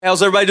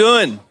How's everybody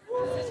doing?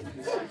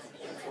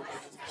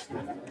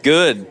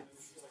 Good.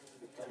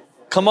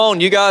 Come on,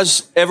 you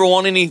guys ever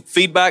want any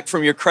feedback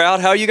from your crowd?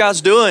 How are you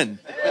guys doing?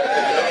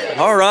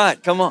 All right,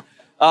 come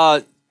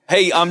on.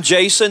 Hey, I'm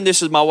Jason.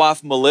 This is my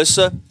wife,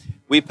 Melissa.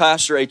 We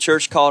pastor a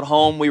church called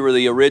Home. We were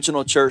the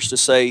original church to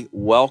say,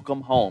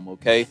 welcome home,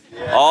 okay?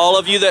 All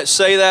of you that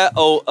say that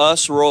owe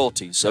us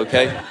royalties,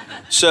 okay?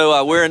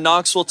 So we're in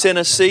Knoxville,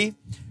 Tennessee,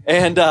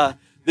 and I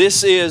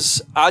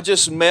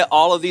just met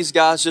all of these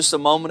guys just a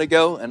moment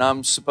ago, and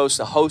I'm supposed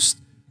to host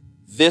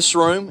this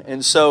room,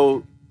 and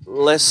so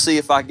let's see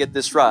if I get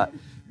this right.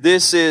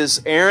 This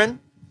is Aaron,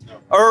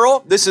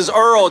 Earl. This is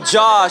Earl,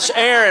 Josh,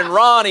 Aaron,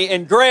 Ronnie,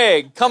 and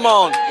Greg. Come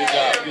on.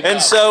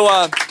 And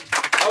so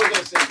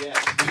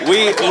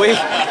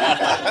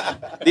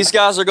these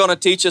guys are going to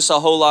teach us a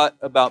whole lot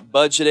about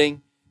budgeting,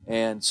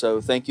 and so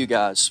thank you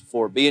guys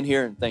for being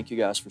here, and thank you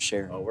guys for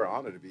sharing. Oh, we're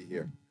honored to be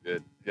here.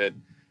 Good.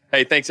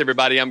 Hey, thanks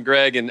everybody. I'm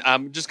Greg, and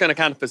I'm just going to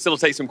kind of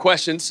facilitate some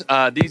questions.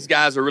 These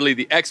guys are really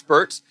the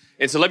experts,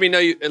 and so let me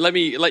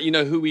let you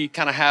know who we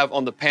kind of have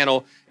on the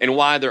panel and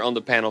why they're on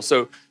the panel.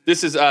 So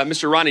this is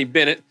Mr. Ronnie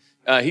Bennett.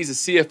 He's a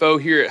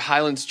CFO here at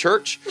Highlands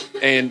Church,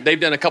 and they've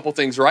done a couple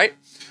things right.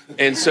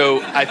 And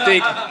so I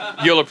think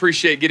you'll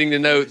appreciate getting to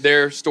know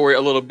their story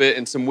a little bit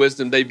and some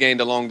wisdom they've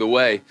gained along the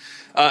way.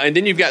 And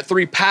then you've got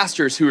three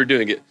pastors who are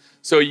doing it.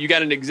 So you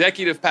got an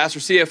executive pastor,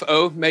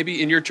 CFO,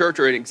 maybe in your church,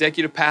 or an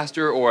executive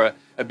pastor or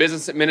a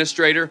business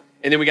administrator.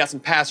 And then we got some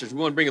pastors. We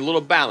want to bring a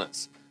little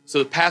balance. So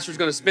the pastor's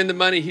going to spend the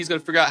money. He's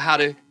going to figure out how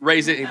to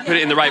raise it and put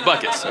it in the right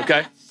buckets,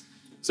 okay?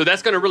 So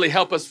that's going to really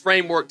help us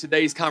framework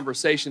today's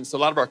conversation. So a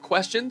lot of our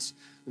questions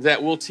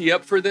that we'll tee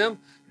up for them,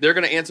 they're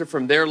going to answer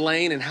from their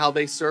lane and how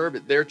they serve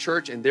at their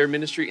church and their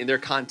ministry and their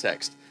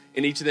context.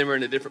 And each of them are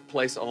in a different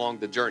place along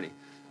the journey.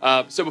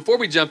 So before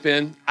we jump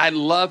in, I'd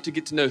love to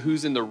get to know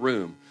who's in the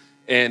room.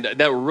 And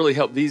that will really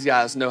help these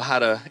guys know how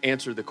to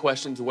answer the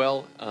questions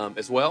well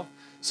as well.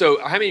 So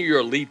how many of you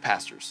are lead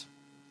pastors?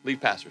 Lead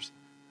pastors.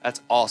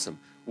 That's awesome.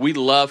 We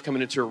love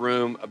coming into a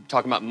room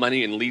talking about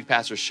money and lead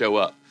pastors show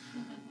up.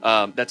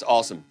 That's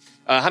awesome.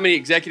 How many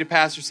executive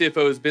pastors,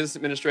 CFOs, business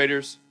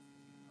administrators?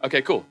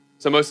 Okay, cool.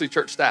 So mostly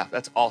church staff.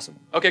 That's awesome.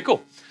 Okay,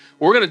 cool.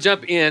 We're going to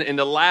jump in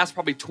the last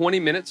probably 20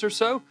 minutes or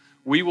so.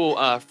 We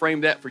will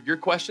frame that for your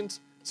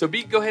questions. So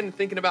go ahead and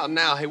thinking about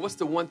now, hey, what's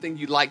the one thing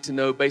you'd like to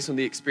know based on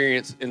the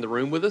experience in the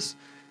room with us?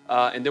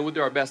 And then we'll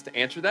do our best to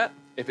answer that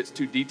if it's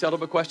too detailed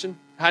of a question.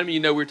 How many of you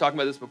know we were talking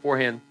about this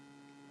beforehand?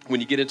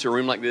 When you get into a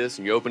room like this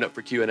and you open up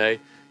for Q&A,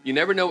 you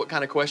never know what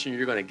kind of question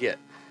you're going to get.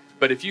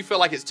 But if you feel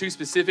like it's too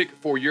specific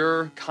for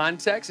your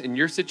context and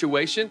your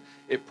situation,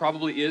 it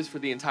probably is for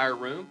the entire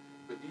room.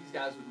 But these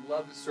guys would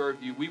love to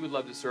serve you. We would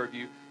love to serve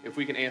you if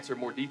we can answer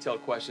more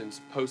detailed questions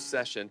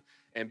post-session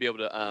and be able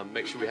to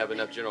make sure we have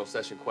enough general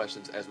session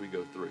questions as we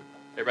go through.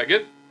 Everybody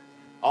good?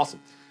 Awesome.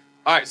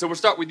 All right, so we'll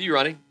start with you,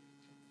 Ronnie.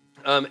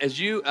 As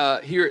you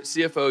here at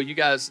CFO, you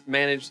guys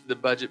manage the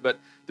budget, but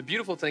the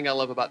beautiful thing I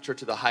love about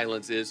Church of the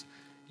Highlands is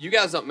you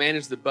guys don't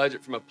manage the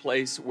budget from a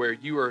place where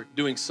you are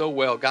doing so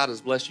well. God has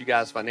blessed you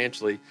guys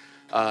financially,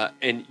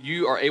 and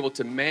you are able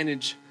to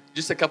manage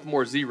just a couple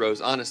more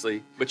zeros,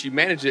 honestly, but you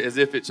manage it as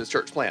if it's a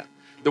church plant.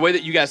 The way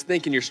that you guys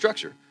think in your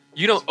structure,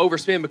 you don't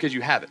overspend because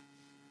you have it.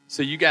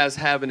 So you guys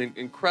have an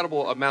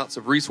incredible amounts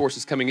of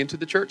resources coming into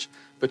the church,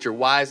 but you're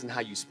wise in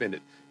how you spend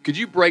it. Could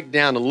you break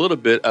down a little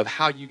bit of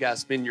how you guys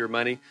spend your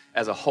money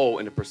as a whole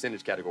in the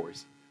percentage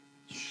categories?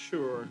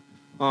 Sure.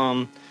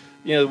 One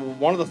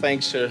of the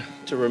things to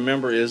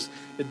remember is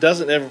it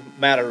doesn't ever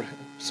matter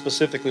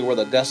specifically where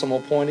the decimal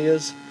point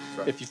is.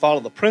 Right. If you follow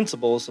the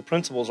principles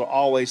are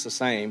always the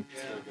same.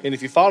 Yeah. And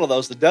if you follow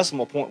those, the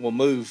decimal point will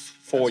move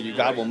for you.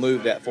 God will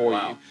move that for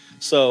you.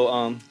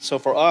 So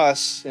for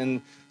us,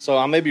 and so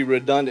I may be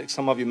redundant,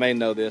 some of you may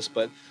know this,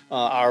 but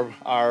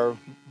our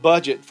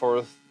budget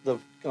for the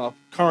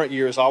current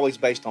year is always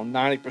based on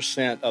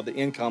 90% of the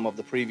income of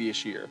the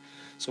previous year.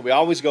 So we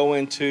always go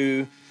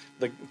into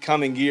the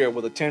coming year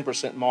with a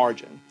 10%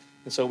 margin.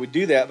 And so we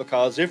do that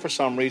because if for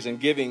some reason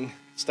giving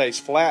stays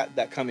flat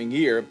that coming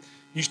year,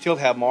 you still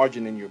have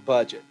margin in your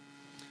budget.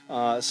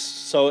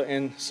 So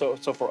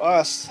for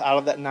us, out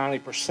of that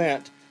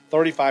 90%,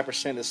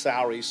 35% is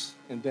salaries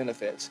and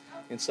benefits.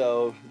 And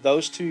so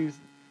those two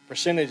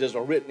percentages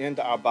are written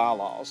into our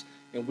bylaws,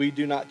 and we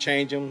do not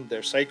change them.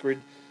 They're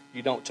sacred.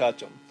 You don't touch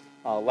them.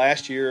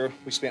 Last year,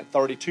 we spent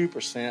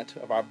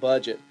 32% of our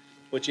budget,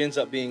 which ends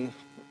up being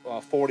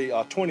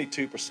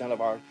 22% of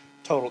our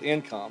total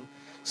income.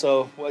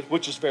 So,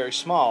 which is very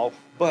small,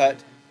 but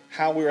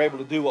how we're able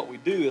to do what we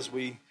do is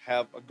we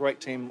have a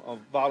great team of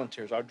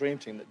volunteers, our dream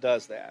team that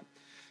does that.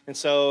 And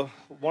so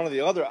one of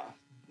the other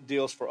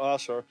deals for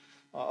us or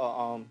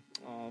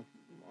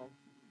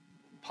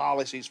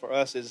policies for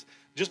us is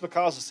just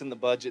because it's in the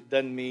budget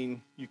doesn't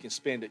mean you can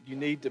spend it. You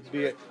need to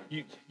be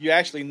you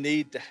actually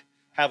need to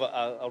have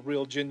a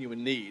real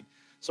genuine need.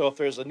 So if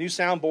there's a new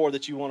soundboard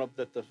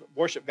that the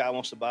worship guy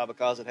wants to buy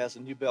because it has a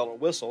new bell or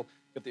whistle,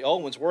 if the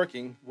old one's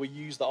working, we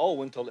use the old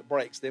one until it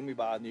breaks, then we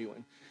buy a new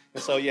one.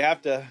 And so you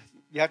have to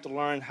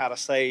learn how to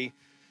say,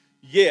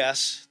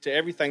 yes to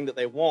everything that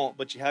they want,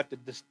 but you have to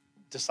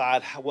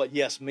decide what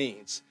yes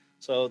means.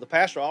 So the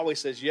pastor always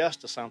says yes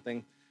to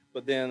something,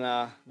 but then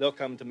they'll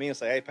come to me and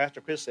say, hey,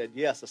 Pastor Chris said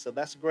yes. I said,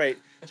 that's great.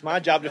 It's my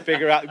job to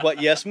figure out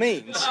what yes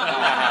means.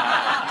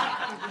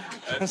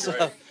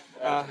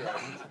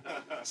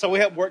 So we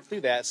have worked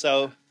through that.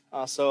 So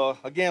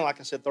again, like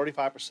I said,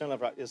 35%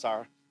 of is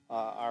our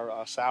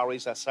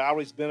salaries. That's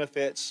salaries,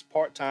 benefits,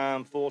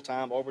 part-time,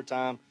 full-time,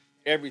 overtime,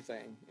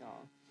 everything.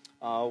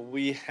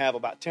 We have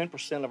about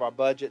 10% of our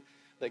budget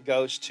that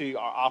goes to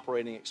our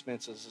operating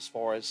expenses as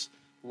far as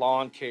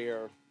lawn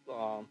care,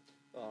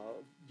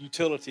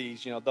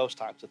 utilities, those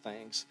types of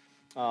things.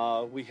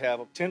 We have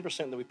 10%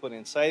 that we put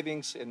in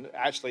savings, and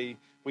actually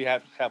we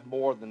have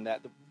more than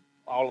that.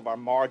 All of our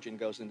margin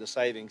goes into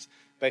savings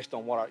based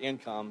on what our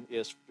income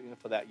is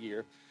for that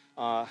year.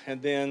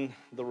 And then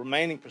the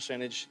remaining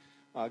percentage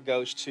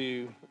goes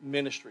to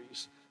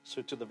ministries.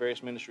 So to the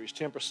various ministries,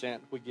 10%,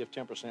 we give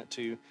 10%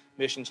 to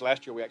missions.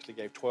 Last year we actually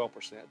gave 12%.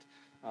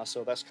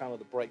 So that's kind of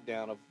the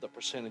breakdown of the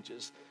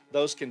percentages.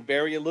 Those can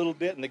vary a little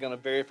bit, and they're going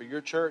to vary for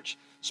your church,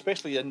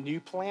 especially a new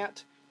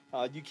plant.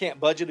 You can't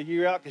budget a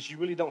year out because you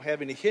really don't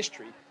have any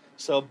history.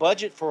 So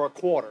budget for a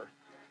quarter.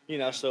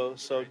 So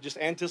just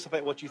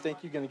anticipate what you think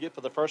you're going to get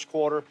for the first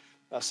quarter.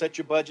 Set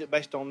your budget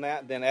based on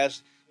that. Then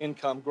as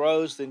income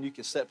grows, then you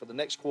can set for the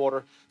next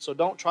quarter. So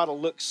don't try to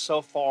look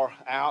so far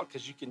out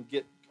because you can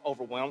get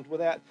overwhelmed with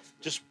that.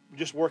 Just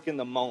work in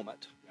the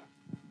moment.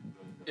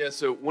 Yeah,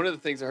 so one of the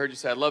things I heard you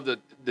say, I love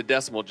the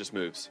decimal just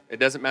moves. It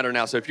doesn't matter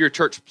now. So if you're a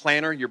church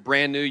planner, you're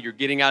brand new, you're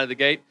getting out of the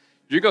gate,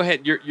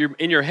 you're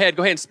in your head,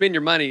 go ahead and spend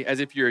your money as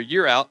if you're a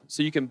year out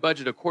so you can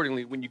budget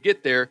accordingly. When you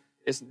get there,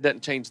 it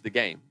doesn't change the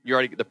game.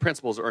 The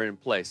principles are in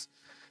place.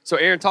 So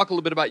Aaron, talk a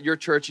little bit about your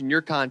church and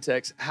your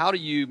context. How do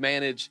you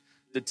manage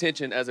the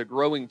tension as a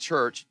growing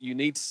church? You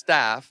need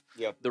staff.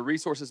 Yep. The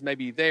resources may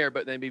be there,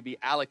 but they may be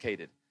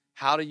allocated.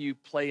 How do you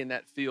play in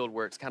that field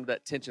where it's kind of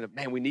that tension of,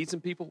 man, we need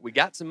some people, we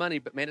got some money,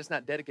 but man, it's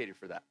not dedicated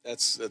for that?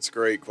 That's a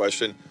great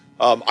question.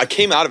 I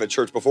came out of a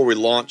church before we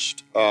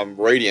launched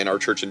Radiant, our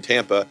church in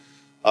Tampa.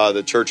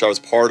 The church I was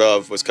part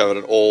of was kind of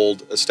an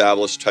old,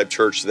 established type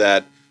church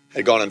that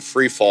had gone in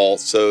free fall.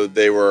 So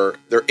their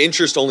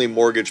interest-only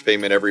mortgage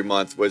payment every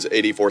month was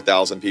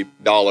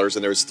 $84,000,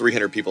 and there was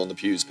 300 people in the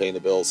pews paying the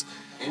bills.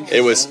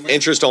 It was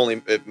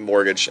interest-only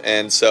mortgage,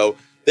 and so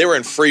they were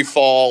in free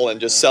fall and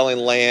just selling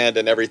land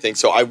and everything.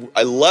 So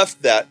I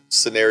left that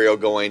scenario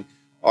going,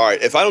 all right,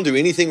 if I don't do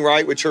anything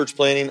right with church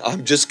planning,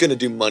 I'm just going to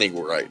do money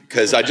right,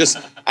 because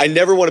I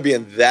never want to be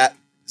in that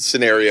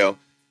scenario.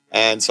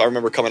 And so I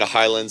remember coming to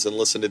Highlands and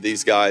listening to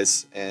these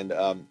guys and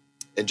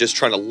just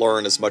trying to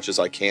learn as much as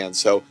I can.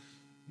 So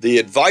the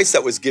advice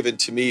that was given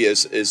to me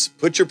is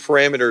put your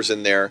parameters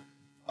in there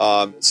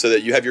so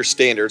that you have your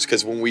standards,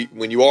 because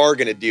when you are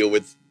going to deal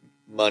with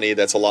money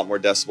that's a lot more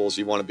decibels,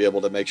 you want to be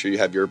able to make sure you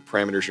have your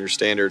parameters and your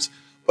standards.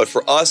 But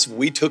for us,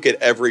 we took it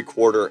every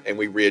quarter and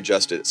we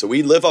readjusted it. So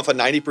we live off a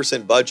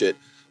 90% budget,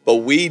 but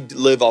we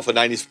live off a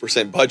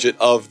 90% budget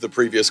of the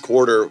previous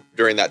quarter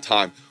during that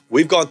time.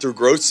 We've gone through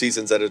growth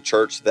seasons at a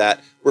church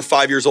that we're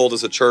 5 years old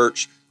as a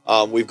church.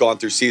 We've gone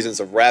through seasons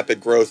of rapid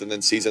growth and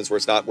then seasons where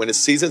it's not. When it's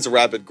seasons of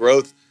rapid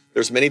growth,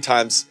 there's many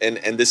times, and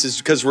this is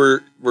because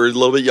we're a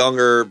little bit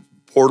younger,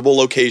 portable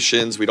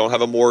locations, we don't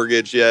have a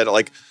mortgage yet,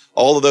 like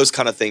all of those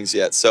kind of things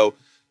yet. So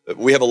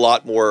we have a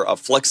lot more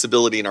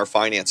flexibility in our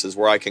finances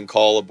where I can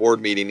call a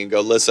board meeting and go,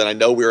 listen, I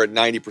know we're at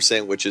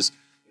 90%, which is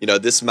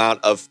this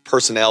amount of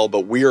personnel,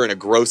 but we are in a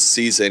growth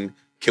season.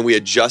 Can we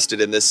adjust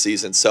it in this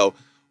season? So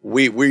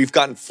we've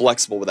gotten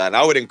flexible with that. And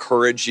I would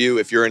encourage you,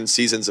 if you're in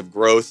seasons of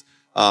growth,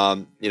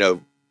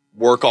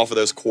 work off of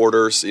those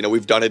quarters.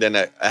 We've done it in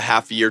a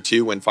half year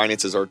too when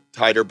finances are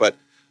tighter. But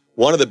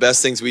one of the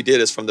best things we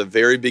did is from the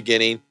very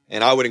beginning,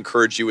 and I would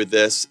encourage you with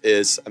this,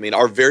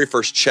 our very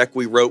first check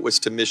we wrote was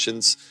to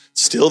missions.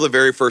 Still the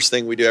very first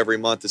thing we do every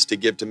month is to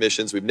give to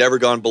missions. We've never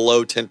gone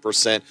below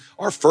 10%.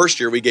 Our first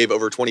year, we gave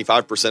over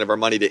 25% of our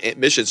money to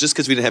missions just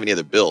because we didn't have any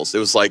other bills. It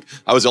was like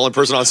I was the only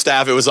person on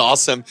staff. It was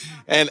awesome.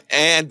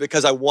 And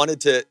because I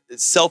wanted to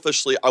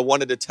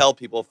tell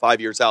people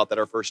 5 years out that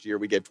our first year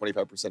we gave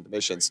 25% to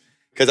missions,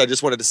 because I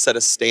just wanted to set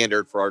a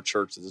standard for our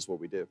church. This is what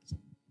we do.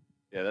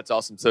 Yeah, that's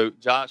awesome. So,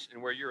 Josh,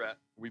 and where you're at,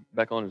 are we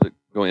back on? Is it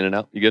going in and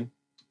out? You good?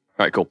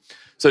 All right, cool.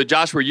 So,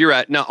 Josh, where you're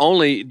at, not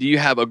only do you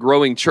have a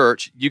growing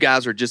church, you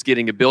guys are just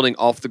getting a building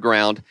off the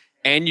ground,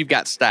 and you've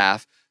got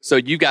staff. So,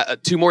 you've got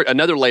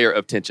another layer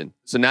of tension.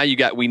 So now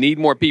we need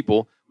more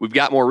people. We've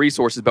got more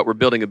resources, but we're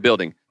building a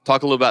building.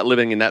 Talk a little about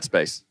living in that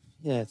space.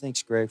 Yeah,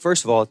 thanks, Greg.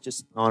 First of all, it's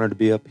just an honor to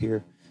be up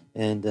here.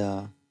 And,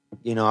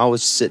 I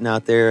was sitting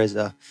out there as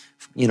a,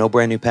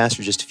 brand new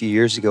pastor just 4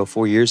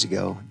 years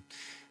ago.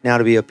 Now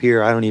to be up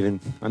here,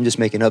 I'm just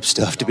making up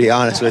stuff, to be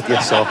honest with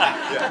you. So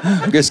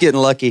I'm just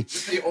getting lucky.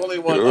 He's the only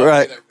one.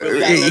 Right.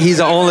 He's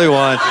the only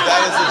one.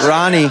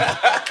 Ronnie,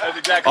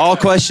 all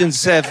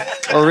questions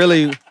are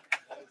really,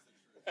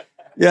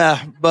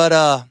 yeah.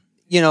 But,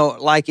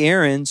 like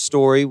Aaron's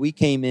story, we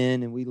came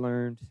in and we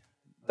learned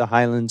the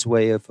Highlands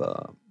way of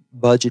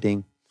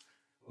budgeting.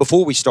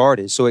 before we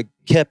started. So it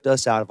kept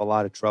us out of a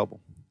lot of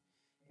trouble.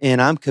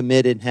 And I'm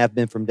committed and have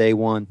been from day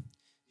one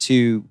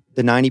to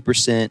the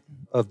 90%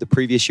 of the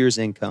previous year's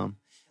income.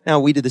 Now,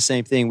 we did the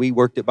same thing. We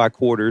worked it by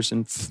quarters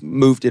and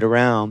moved it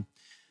around.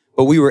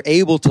 But we were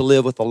able to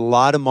live with a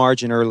lot of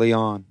margin early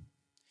on.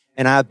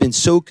 And I've been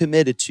so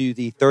committed to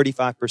the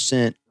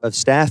 35% of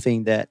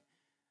staffing that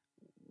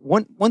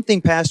one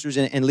thing, pastors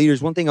and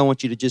leaders, one thing I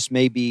want you to just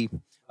maybe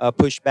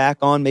push back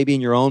on, maybe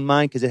in your own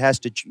mind, because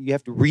you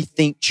have to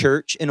rethink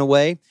church in a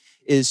way,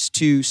 is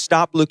to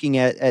stop looking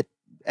at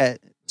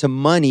to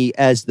money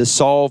as the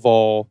solve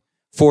all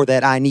for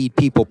that I need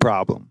people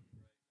problem.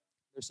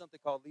 There's something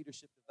called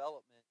leadership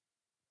development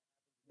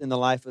in the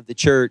life of the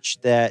church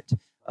that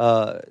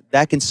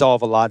can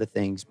solve a lot of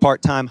things.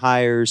 Part-time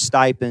hires,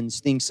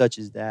 stipends, things such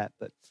as that.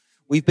 But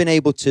we've been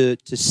able to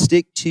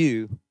stick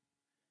to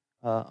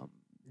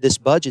this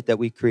budget that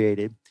we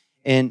created,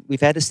 and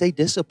we've had to stay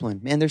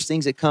disciplined. Man, there's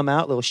things that come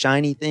out, little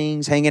shiny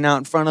things hanging out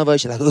in front of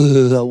us. You're like,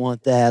 oh, I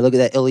want that. Look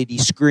at that LED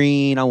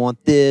screen. I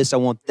want this. I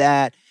want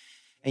that.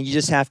 And you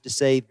just have to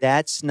say,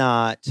 that's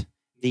not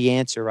the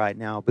answer right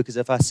now. Because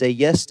if I say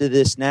yes to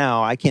this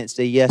now, I can't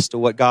say yes to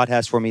what God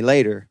has for me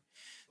later.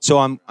 So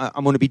I'm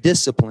going to be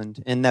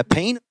disciplined. And that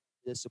pain of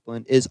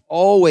discipline is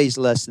always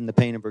less than the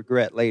pain of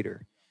regret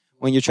later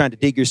when you're trying to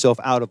dig yourself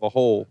out of a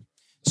hole.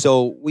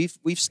 So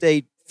we've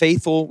stayed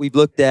faithful. We've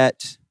looked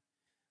at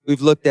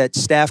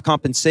staff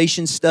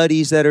compensation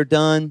studies that are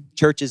done,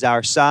 churches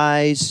our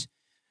size,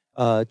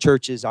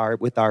 churches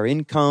with our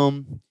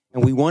income.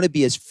 And we want to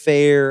be as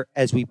fair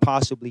as we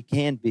possibly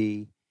can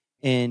be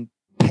and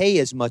pay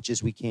as much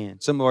as we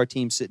can. Some of our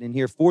teams sitting in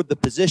here for the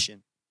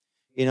position.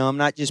 I'm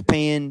not just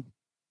paying,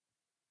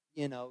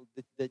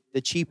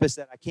 the cheapest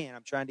that I can.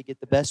 I'm trying to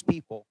get the best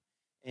people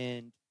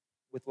and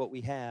with what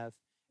we have.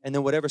 And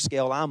then whatever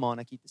scale I'm on,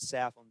 I keep the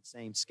staff on the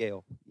same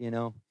scale,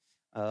 I'm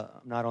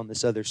not on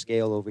this other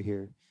scale over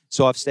here.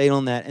 So I've stayed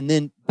on that. And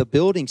then the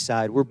building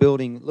side, we're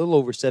building a little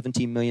over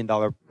 $17 million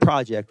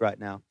project right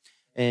now.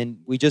 And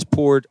we just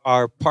poured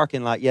our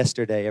parking lot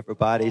yesterday,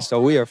 everybody. So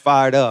we are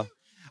fired up.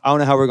 I don't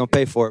know how we're going to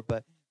pay for it,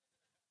 but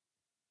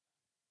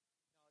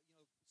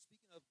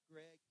speaking of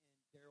Greg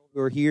and Daryl who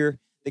are here,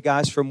 the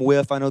guys from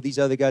WIF, I know these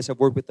other guys have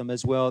worked with them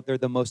as well. They're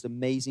the most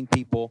amazing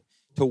people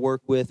to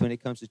work with when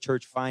it comes to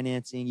church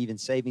financing, even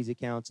savings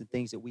accounts and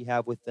things that we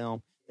have with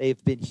them.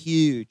 They've been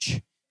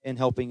huge in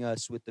helping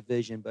us with the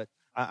vision. But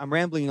I'm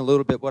rambling a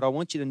little bit. What I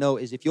want you to know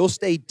is if you'll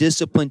stay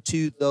disciplined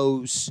to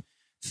those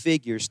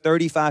figures,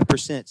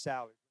 35%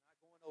 salary, we're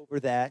not going over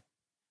that.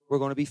 We're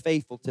going to be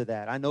faithful to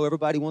that. I know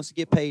everybody wants to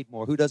get paid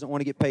more. Who doesn't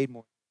want to get paid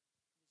more?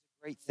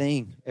 Great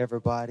thing,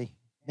 everybody.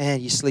 Man,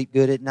 you sleep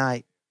good at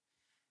night.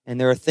 And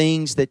there are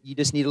things that you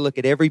just need to look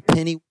at every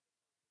penny.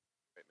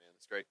 Great, man.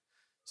 That's great.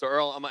 So,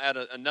 Earl, I'm going to add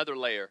another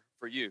layer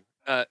for you.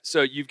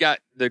 So you've got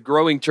the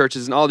growing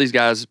churches, and all these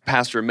guys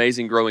pastor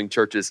amazing growing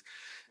churches.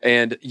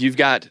 And you've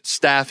got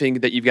staffing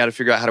that you've got to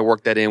figure out how to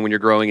work that in when you're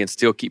growing and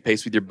still keep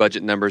pace with your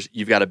budget numbers.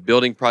 You've got a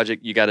building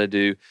project you got to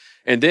do.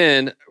 And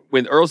then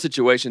with Earl's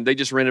situation, they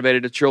just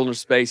renovated a children's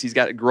space. He's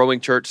got a growing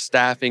church,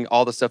 staffing,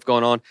 all the stuff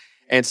going on.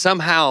 And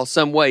somehow,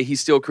 some way, he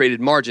still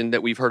created margin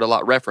that we've heard a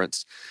lot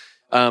referenced.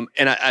 And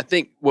I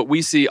think what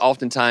we see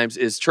oftentimes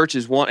is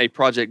churches want a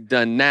project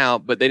done now,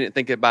 but they didn't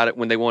think about it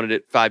when they wanted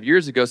it 5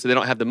 years ago, so they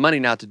don't have the money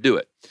now to do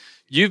it.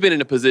 You've been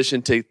in a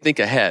position to think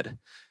ahead.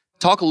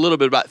 Talk a little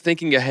bit about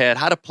thinking ahead,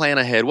 how to plan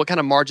ahead. What kind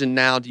of margin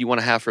now do you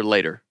want to have for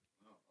later?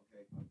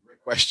 Okay,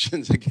 great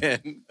questions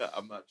again.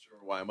 I'm not sure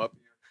why I'm up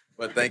here,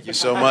 but thank you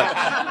so much.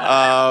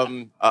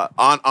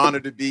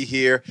 Honored to be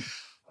here.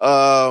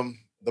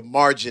 The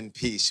margin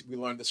piece, we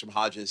learned this from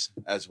Hodges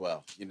as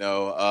well,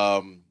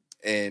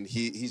 and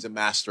he's a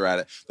master at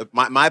it.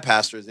 My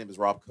pastor, his name is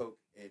Rob Koch,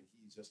 and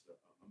he's just an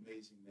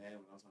amazing man.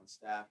 When I was on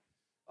staff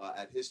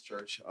at his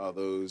church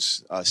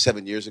those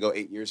 8 years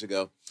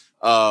ago,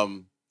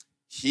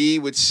 he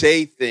would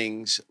say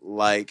things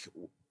like,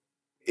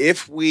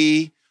 if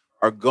we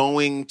are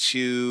going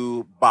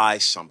to buy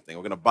something,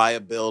 we're going to buy a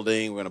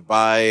building, we're going to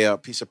buy a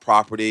piece of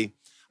property,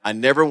 I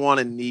never want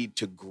to need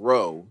to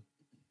grow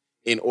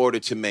in order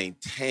to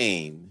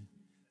maintain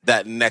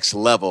that next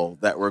level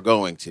that we're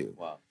going to.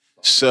 Wow.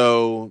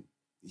 So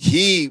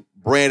he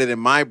branded in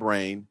my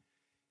brain,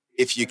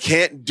 if you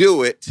can't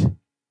do it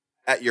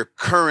at your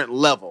current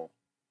level,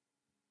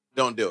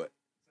 don't do it.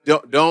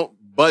 Don't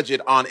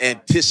budget on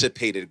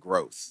anticipated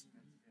growth.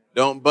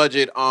 Don't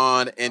budget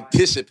on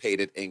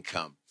anticipated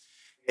income.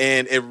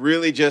 And it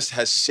really just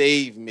has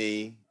saved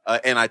me,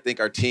 and I think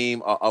our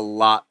team, a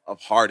lot of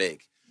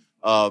heartache.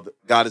 God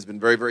has been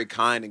very, very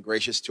kind and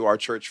gracious to our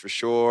church for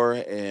sure.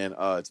 And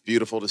it's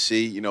beautiful to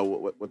see,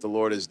 what the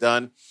Lord has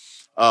done.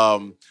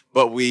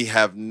 But we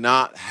have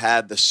not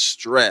had the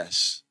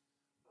stress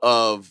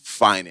of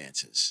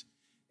finances.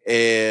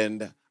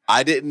 And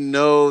I didn't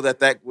know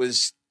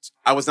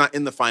I was not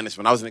in the finance.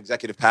 When I was an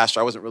executive pastor,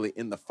 I wasn't really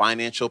in the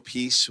financial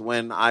piece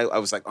when I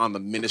was like on the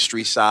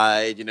ministry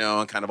side,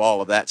 and kind of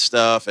all of that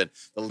stuff and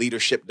the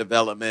leadership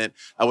development.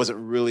 I wasn't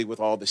really with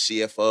all the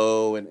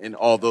CFO and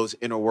all those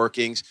inner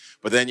workings.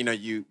 But then,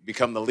 you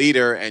become the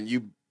leader and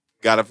you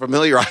got to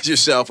familiarize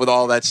yourself with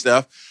all that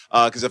stuff.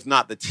 Because if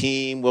not, the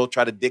team will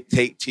try to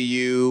dictate to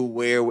you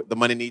where the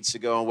money needs to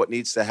go and what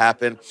needs to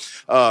happen.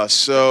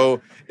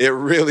 So it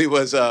really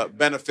was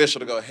beneficial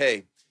to go,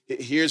 hey,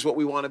 here's what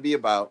we want to be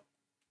about.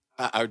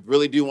 I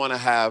really do want to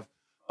have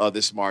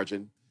this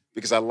margin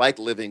because I like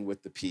living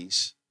with the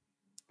peace.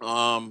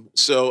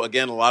 So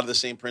again, a lot of the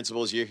same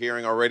principles you're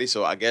hearing already.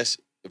 So I guess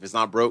if it's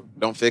not broke,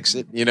 don't fix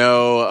it.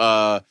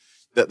 The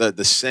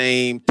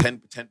same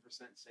 10% savings,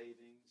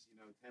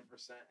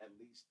 10% at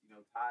least,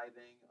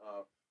 tithing,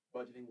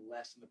 budgeting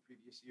less than the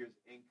previous year's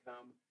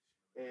income.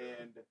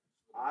 And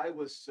I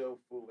was so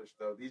foolish,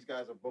 though. These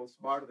guys are both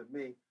smarter than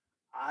me.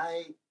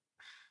 I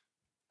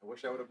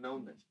wish I would have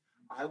known this.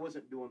 I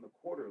wasn't doing the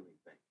quarterly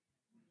thing,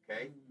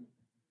 okay?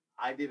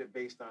 I did it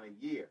based on a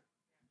year.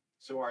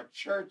 So our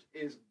church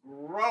is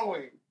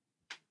growing.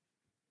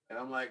 And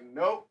I'm like,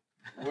 nope,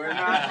 we're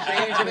not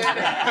changing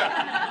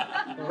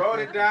it. Wrote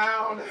it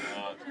down,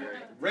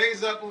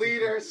 raise up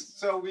leaders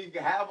so we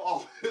have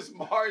all this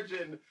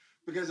margin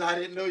because I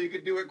didn't know you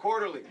could do it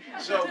quarterly.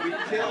 So we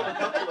killed a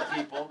couple of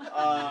people.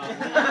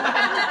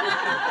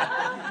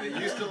 They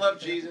used to love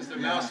Jesus. They're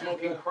now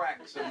smoking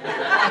crack somewhere.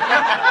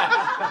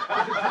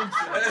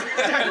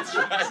 That's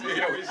right.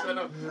 Yeah, we sent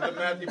them to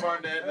Matthew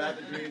Barnett at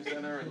the Dream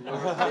Center. And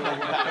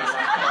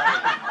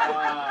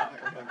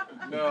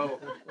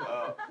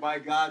by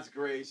God's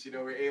grace,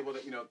 we're able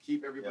to,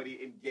 keep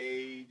everybody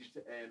engaged.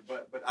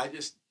 But I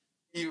just,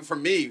 even for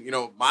me,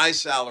 my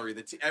salary,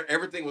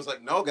 everything was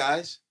like, no,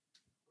 guys.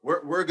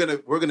 We're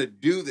gonna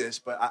do this,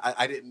 but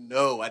I didn't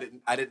know. I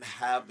didn't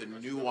have the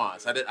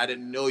nuance. I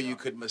didn't know you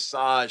could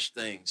massage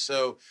things.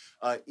 So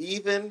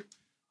even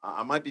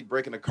I might be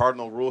breaking a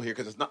cardinal rule here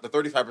because it's not the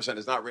 35%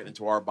 is not written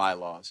into our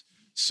bylaws.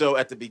 So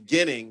at the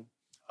beginning,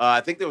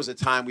 I think there was a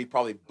time we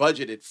probably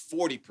budgeted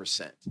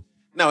 40%.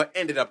 Now it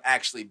ended up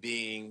actually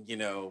being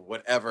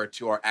whatever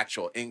to our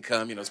actual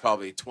income. It's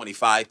probably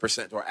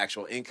 25% to our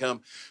actual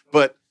income,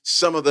 but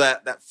some of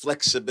that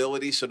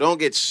flexibility. So don't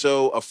get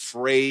so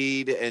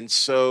afraid and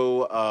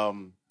so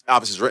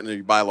obviously it's written in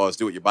your bylaws.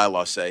 Do what your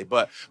bylaws say.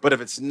 But if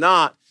it's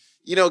not,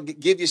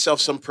 give yourself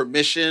some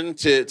permission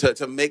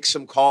to make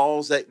some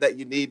calls that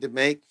you need to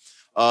make.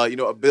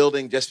 A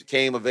building just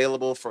became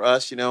available for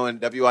us. And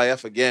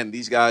WIF again.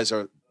 These guys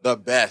are the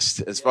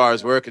best as far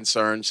as we're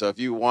concerned. So if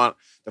you want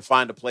to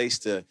find a place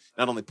to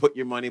not only put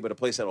your money, but a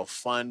place that will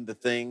fund the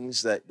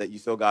things that you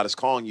feel God is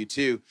calling you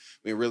to,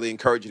 we really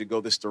encourage you to go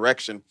this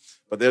direction.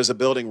 But there's a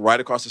building right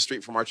across the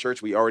street from our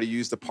church. We already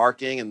used the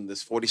parking, and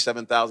this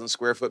 47,000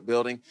 square foot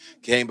building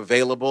came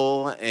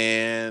available.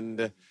 And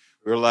we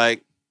were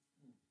like,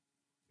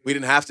 we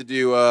didn't have to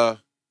do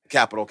a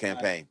capital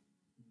campaign.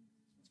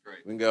 That's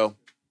great. We can go,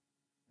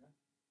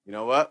 you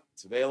know what?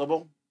 It's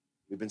available.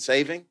 We've been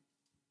saving.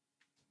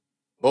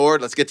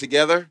 Board, let's get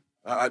together.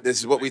 This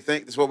is what we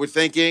think. This is what we're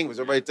thinking. What does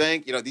everybody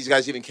think? These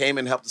guys even came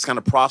and helped us kind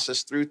of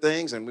process through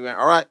things. And we went,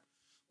 all right,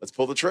 let's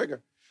pull the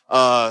trigger.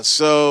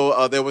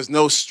 So there was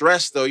no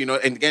stress, though.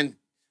 And again,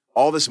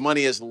 all this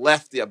money has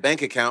left the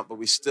bank account, but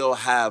we still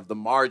have the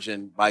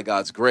margin by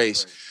God's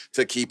grace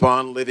to keep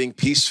on living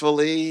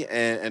peacefully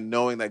and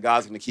knowing that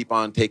God's going to keep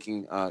on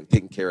taking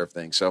care of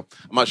things. So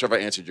I'm not sure if I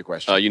answered your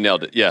question. You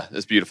nailed it. Yeah,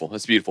 that's beautiful.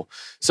 That's beautiful.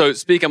 So I'm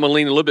going to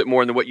lean a little bit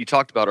more into what you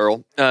talked about,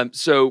 Earl.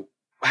 So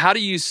how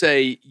do you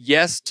say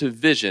yes to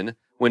vision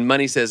when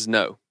money says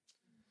no?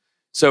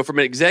 So from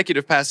an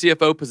executive past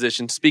CFO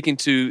position, speaking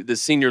to the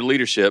senior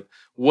leadership,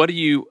 what do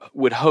you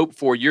would hope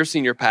for your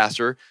senior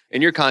pastor?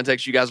 In your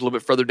context, you guys are a little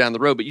bit further down the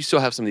road, but you still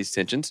have some of these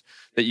tensions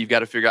that you've got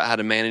to figure out how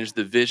to manage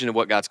the vision of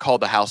what God's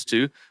called the house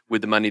to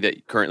with the money that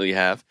you currently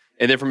have.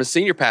 And then from a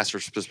senior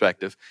pastor's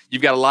perspective,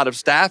 you've got a lot of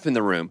staff in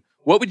the room.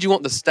 What would you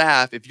want the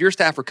staff, if your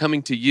staff were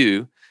coming to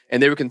you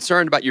and they were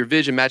concerned about your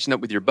vision matching up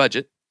with your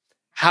budget,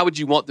 how would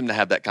you want them to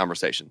have that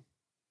conversation?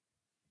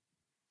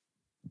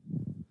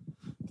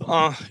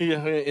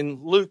 In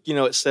Luke,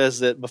 it says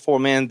that before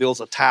man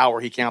builds a tower,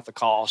 he count the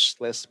cost,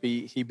 lest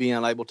he be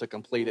unable to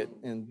complete it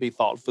and be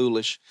thought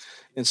foolish.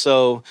 And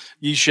so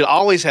you should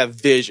always have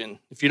vision.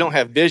 If you don't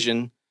have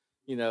vision,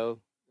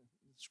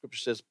 Scripture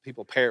says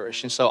people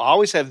perish. And so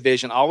always have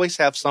vision, always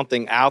have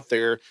something out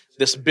there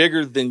that's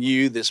bigger than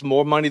you, that's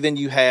more money than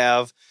you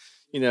have.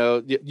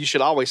 You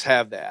should always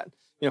have that.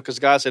 Because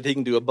God said he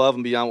can do above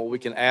and beyond what we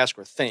can ask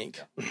or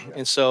think.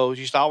 And so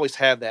you should always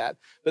have that.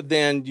 But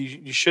then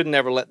you should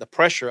never let the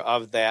pressure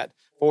of that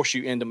force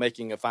you into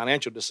making a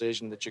financial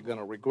decision that you're going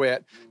to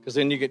regret. Because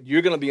then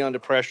you're going to be under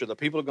pressure. The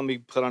people are going to be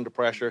put under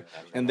pressure.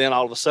 And then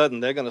all of a sudden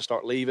they're going to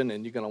start leaving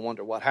and you're going to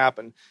wonder what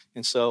happened.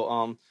 And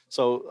so,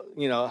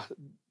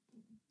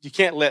 you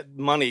can't let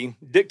money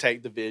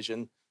dictate the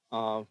vision.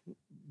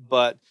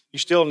 But you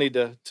still need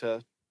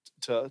to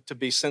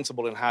be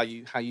sensible in how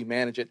you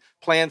manage it.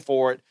 Plan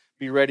for it.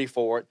 Be ready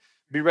for it.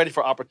 Be ready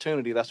for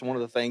opportunity. That's one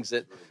of the things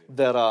that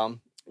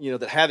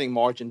having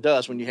margin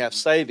does. When you have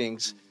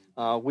savings,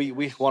 we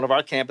one of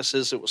our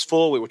campuses, it was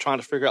full. We were trying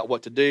to figure out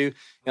what to do,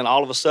 and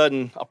all of a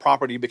sudden, a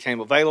property became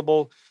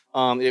available.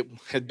 It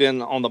had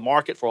been on the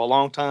market for a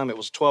long time. It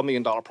was a $12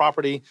 million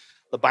property.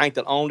 The bank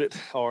that owned it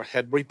or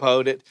had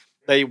repoed it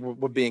they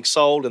were being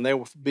sold, and they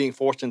were being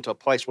forced into a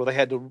place where they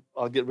had to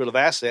get rid of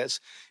assets.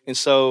 And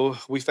so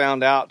we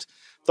found out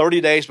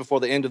 30 days before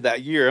the end of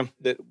that year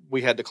that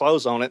we had to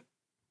close on it.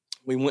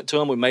 We went to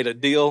them. We made a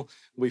deal.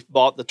 We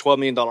bought the $12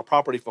 million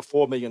property for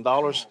 $4 million.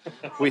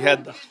 We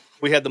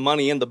had the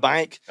money in the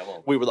bank.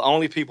 We were the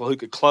only people who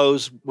could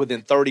close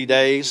within 30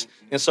 days.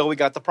 And so we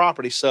got the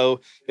property.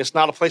 So it's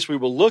not a place we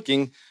were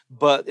looking,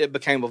 but it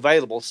became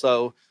available.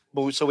 So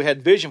we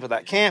had vision for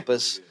that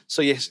campus.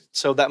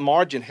 So that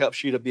margin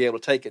helps you to be able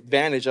to take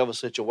advantage of a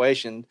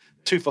situation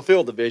to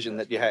fulfill the vision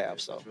that you have.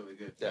 So That's really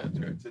good. Yeah.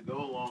 To go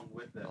along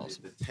with that,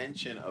 the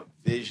tension of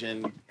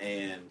vision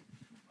and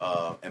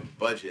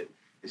budget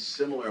is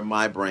similar in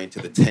my brain to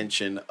the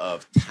tension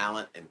of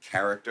talent and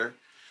character.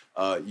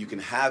 You can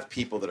have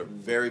people that are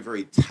very,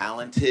 very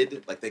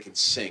talented, like they can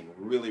sing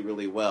really,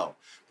 really well.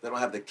 But they don't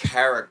have the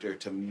character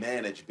to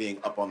manage being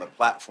up on the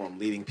platform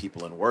leading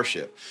people in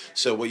worship.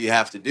 So what you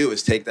have to do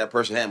is take that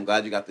person, hey, I'm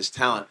glad you got this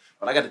talent,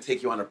 but I got to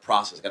take you on a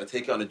process. I got to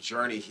take you on a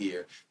journey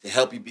here to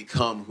help you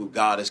become who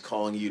God is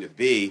calling you to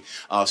be.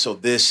 So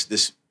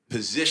this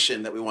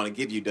position that we want to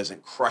give you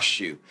doesn't crush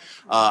you.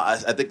 I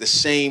think the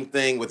same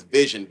thing with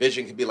vision.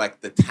 Vision can be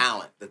like the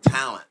talent, and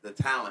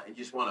you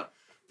just want to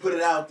put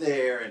it out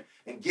there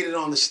and get it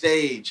on the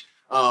stage.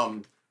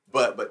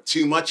 But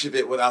too much of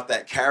it without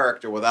that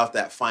character, without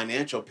that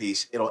financial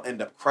piece, it'll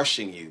end up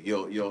crushing you.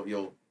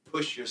 You'll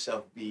push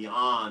yourself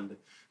beyond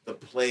the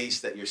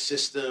place that your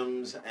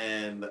systems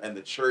and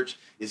the church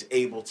is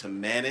able to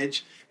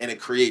manage, and it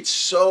creates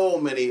so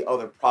many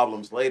other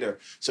problems later.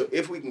 So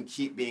if we can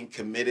keep being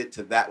committed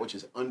to that which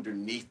is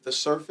underneath the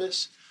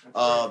surface,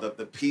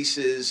 the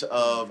pieces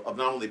of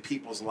not only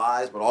people's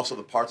lives, but also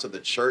the parts of the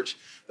church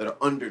that are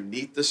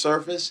underneath the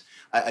surface,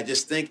 I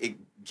just think it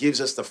gives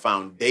us the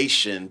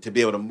foundation to be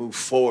able to move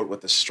forward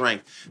with the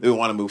strength that we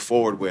want to move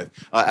forward with.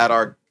 At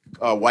our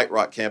White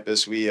Rock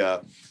campus, we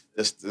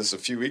this a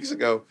few weeks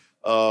ago,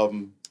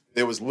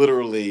 there was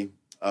literally,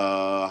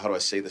 how do I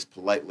say this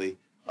politely,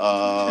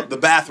 the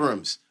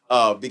bathrooms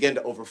began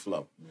to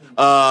overflow. It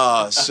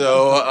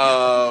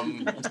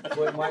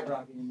wasn't White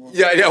Rock anymore.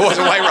 Yeah, it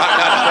wasn't White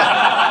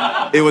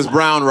Rock. No. It was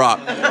brown rock.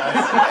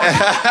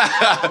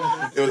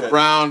 It was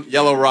brown,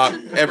 yellow rock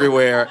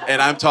everywhere.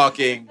 And I'm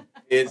talking,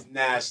 it's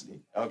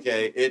nasty,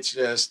 okay? It's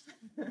just,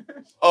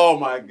 oh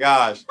my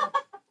gosh.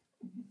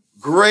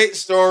 Great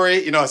story.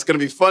 It's going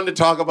to be fun to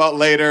talk about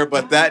later,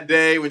 but that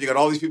day when you got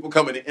all these people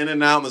coming in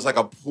and out, and there's like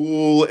a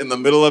pool in the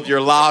middle of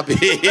your lobby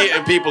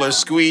and people are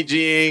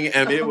squeegeeing,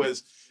 and it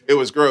was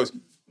gross.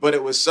 But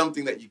it was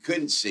something that you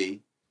couldn't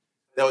see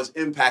that was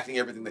impacting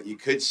everything that you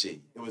could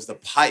see. It was the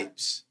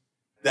pipes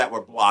that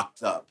were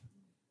blocked up,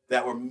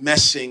 that were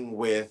messing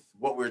with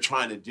what we were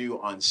trying to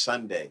do on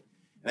Sunday.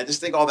 And I just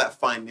think all that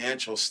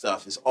financial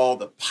stuff is all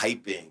the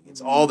piping.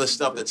 It's all the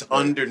stuff that's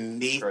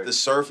underneath the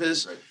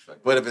surface.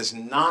 But if it's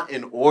not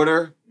in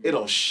order,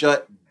 it'll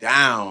shut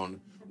down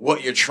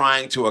what you're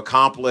trying to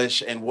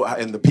accomplish and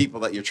the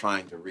people that you're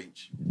trying to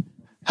reach.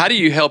 How do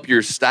you help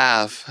your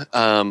staff,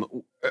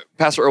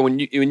 Pastor Earl, when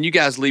you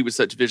guys lead with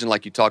such vision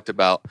like you talked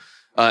about,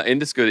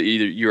 and this go to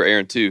either you or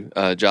Aaron too,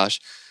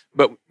 Josh,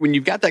 but when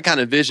you've got that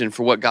kind of vision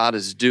for what God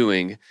is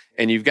doing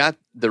and you've got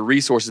the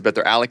resources, but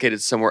they're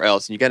allocated somewhere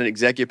else, and you got an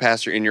executive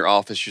pastor in your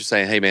office, you're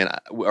saying, hey, man,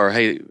 or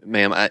hey,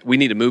 ma'am, we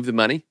need to move the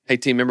money. Hey,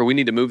 team member, we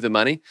need to move the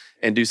money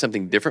and do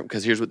something different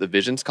because here's what the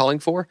vision's calling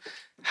for.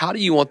 How do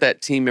you want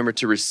that team member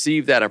to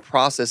receive that and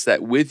process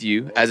that with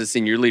you as a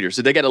senior leader?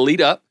 So they got to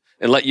lead up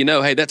and let you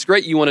know, hey, that's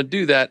great. You want to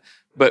do that.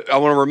 But I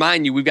want to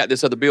remind you, we've got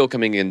this other bill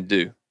coming in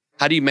due.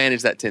 How do you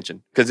manage that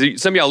tension? Because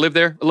some of y'all live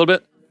there a little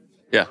bit.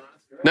 Yeah.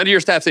 None of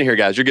your staff's in here,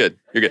 guys. You're good.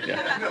 You're good.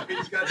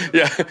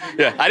 Yeah.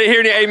 Yeah. I didn't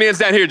hear any amens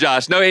down here,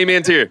 Josh. No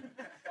amens here.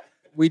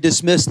 We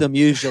dismiss them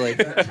usually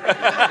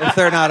if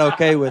they're not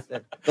okay with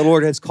it. The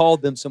Lord has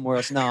called them somewhere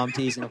else. No, I'm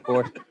teasing, of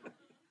course.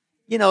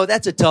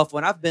 That's a tough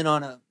one. I've been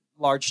on a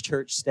large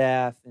church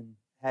staff and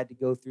had to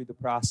go through the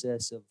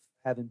process of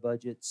having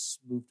budgets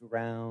moved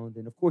around.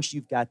 And, of course,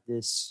 you've got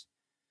this,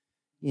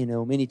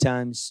 many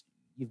times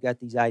you've got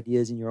these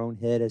ideas in your own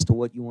head as to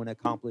what you want to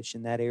accomplish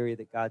in that area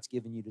that God's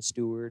given you to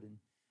steward. And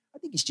I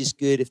think it's just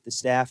good if the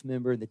staff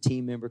member and the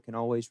team member can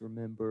always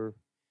remember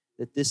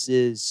that this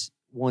is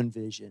one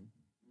vision.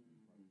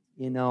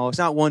 It's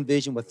not one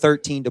vision with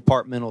 13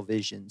 departmental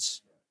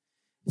visions.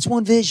 It's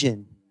one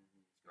vision.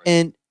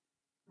 And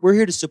we're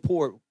here to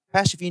support.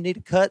 Pastor, if you need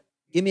a cut,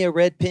 give me a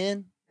red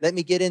pen. Let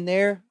me get in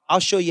there. I'll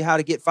show you how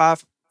to get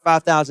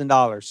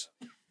 $5,000.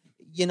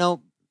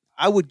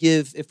 I would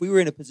give, if we were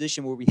in a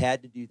position where we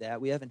had to do that,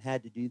 we haven't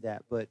had to do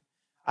that, but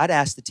I'd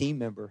ask the team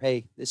member,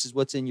 hey, this is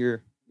what's in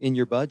your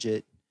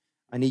budget.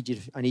 I need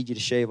you to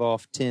shave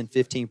off 10,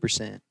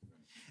 15%.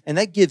 And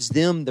that gives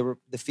them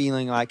the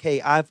feeling like,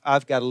 hey,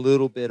 I've got a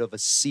little bit of a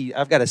seat.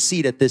 I've got a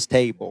seat at this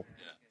table.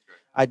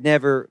 But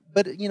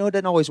it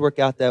doesn't always work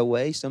out that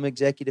way. Some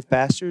executive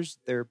pastors,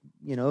 they're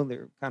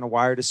kind of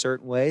wired a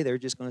certain way. They're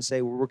just going to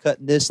say, well, we're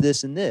cutting this,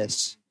 this, and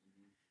this.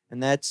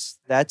 And that's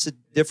a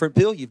different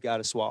pill you've got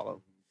to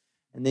swallow.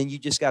 And then you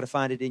just got to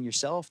find it in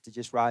yourself to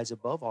just rise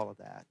above all of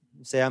that.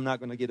 You say, I'm not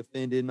going to get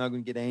offended. I'm not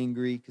going to get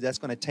angry, because that's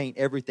going to taint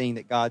everything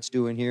that God's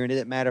doing here. And it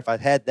doesn't matter if I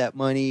had that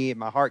money and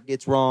my heart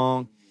gets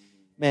wrong.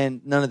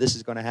 Man, none of this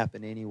is going to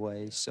happen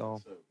anyway.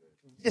 So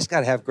you just got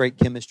to have great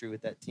chemistry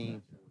with that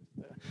team.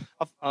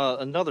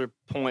 Another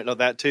point of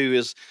that too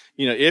is,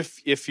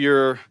 if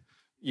you're,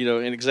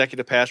 an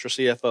executive pastor,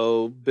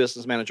 CFO,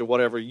 business manager,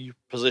 whatever your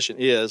position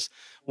is,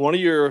 one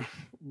of your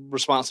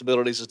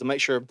responsibilities is to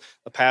make sure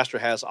the pastor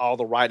has all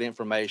the right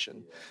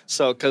information.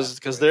 So,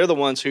 because they're the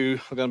ones who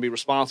are going to be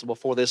responsible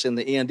for this in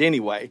the end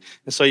anyway.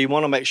 And so you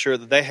want to make sure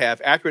that they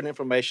have accurate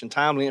information,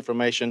 timely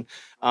information.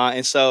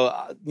 And so,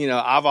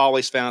 I've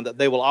always found that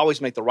they will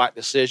always make the right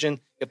decision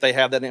if they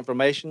have that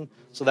information.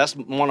 So that's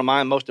one of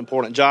my most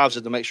important jobs,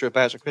 is to make sure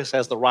Pastor Chris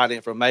has the right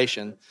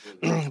information.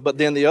 But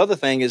then the other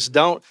thing is,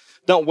 don't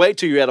wait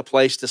till you're at a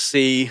place to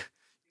see,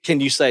 can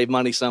you save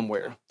money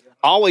somewhere?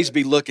 Always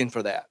be looking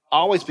for that.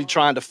 Always be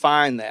trying to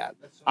find that.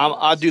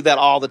 I do that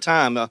all the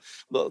time.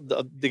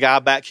 The guy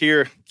back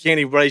here,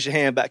 Kenny, raise your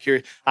hand back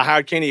here. I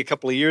hired Kenny a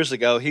couple of years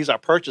ago. He's our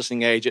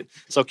purchasing agent.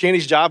 So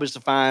Kenny's job is to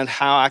find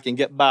how I can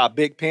buy a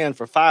big pen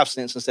for 5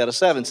 cents instead of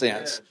 7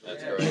 cents.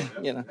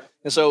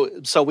 And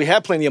so we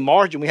have plenty of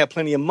margin. We have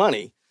plenty of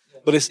money.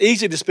 But it's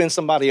easy to spend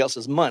somebody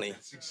else's money.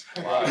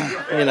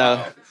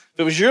 If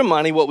it was your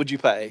money, what would you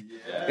pay?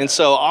 And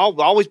so I'll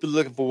always be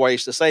looking for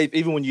ways to save,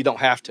 even when you don't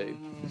have to.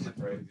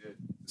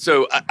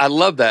 So I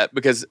love that,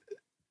 because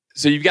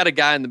so you've got a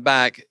guy in the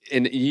back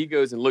and he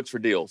goes and looks for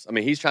deals. I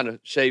mean, he's trying to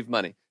save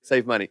money.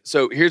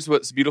 So here's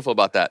what's beautiful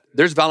about that.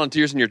 There's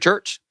volunteers in your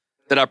church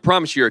that I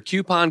promise you are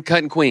coupon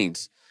cutting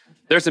queens.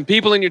 There's some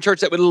people in your church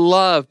that would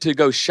love to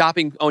go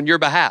shopping on your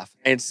behalf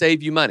and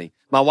save you money.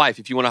 My wife,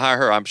 if you want to hire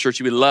her, I'm sure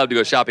she would love to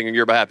go shopping on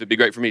your behalf. It'd be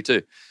great for me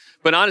too.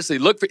 But honestly,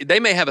 they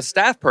may have a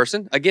staff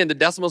person. Again, the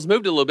decimals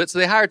moved a little bit, so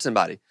they hired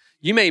somebody.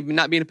 You may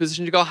not be in a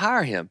position to go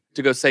hire him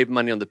to go save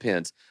money on the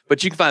pens.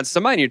 But you can find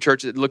somebody in your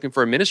church that's looking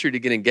for a ministry to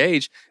get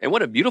engaged. And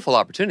what a beautiful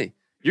opportunity.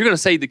 You're going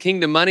to save the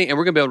kingdom money, and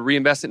we're going to be able to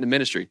reinvest it in the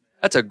ministry.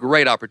 That's a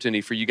great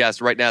opportunity for you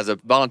guys right now as a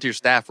volunteer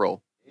staff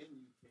role. And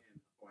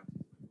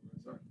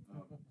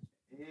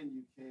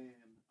you can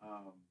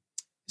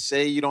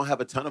say you don't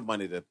have a ton of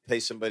money to pay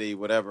somebody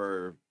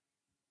whatever,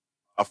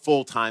 a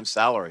full-time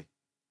salary.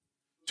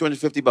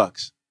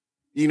 $250.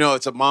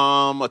 It's a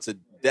mom, it's a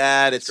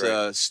dad, it's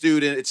a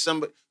student, it's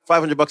somebody,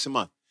 $500 a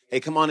month. Hey,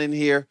 come on in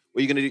here. What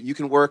are you going to do? You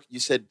can work, you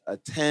said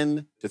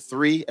 10 to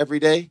 3 every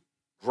day?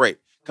 Great.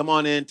 Come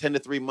on in 10 to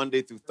 3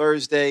 Monday through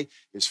Thursday.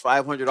 Here's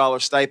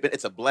 $500 stipend.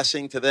 It's a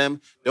blessing to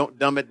them. Don't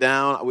dumb it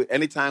down.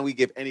 Anytime we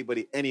give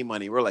anybody any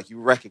money, we're like, you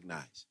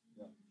recognize.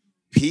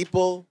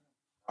 People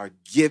are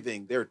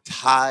giving their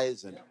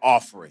tithes and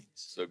offerings.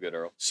 So good,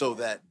 Earl. So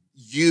that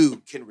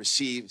you can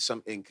receive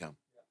some income.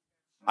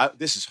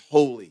 This is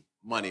holy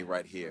money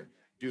right here.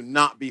 Do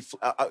not be,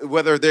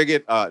 whether they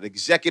get an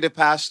executive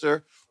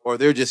pastor or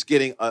they're just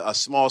getting a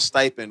small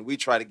stipend, we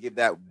try to give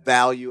that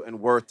value and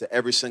worth to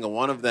every single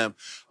one of them.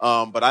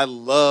 But I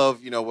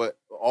love, what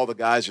all the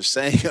guys are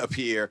saying up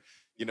here.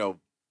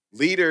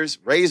 Leaders,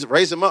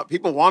 raise them up.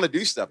 People want to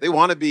do stuff. They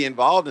want to be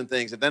involved in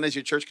things. And then as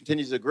your church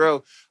continues to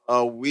grow,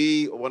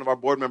 one of our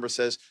board members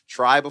says,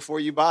 try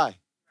before you buy.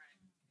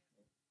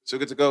 So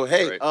good to go,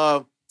 hey,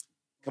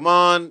 come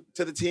on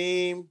to the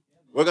team.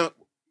 We're going to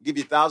give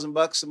you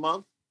 $1,000 a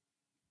month.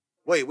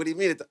 Wait, what do you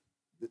mean?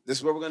 This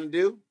is what we're going to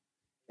do?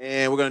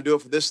 And we're going to do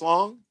it for this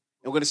long?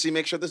 And we're going to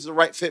make sure this is the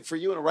right fit for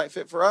you and a right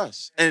fit for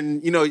us.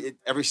 And,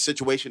 every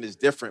situation is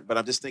different, but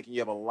I'm just thinking you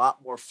have a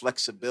lot more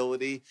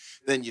flexibility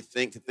than you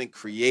think, to think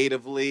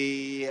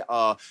creatively,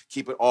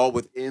 keep it all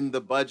within the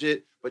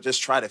budget, but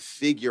just try to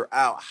figure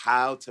out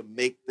how to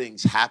make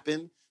things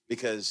happen,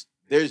 because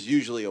there's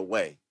usually a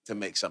way to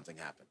make something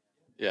happen.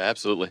 Yeah,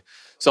 absolutely.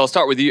 So I'll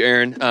start with you,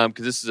 Aaron,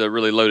 because this is a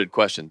really loaded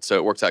question. So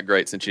it works out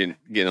great since you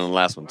didn't get on the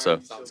last one. So,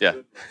 yeah.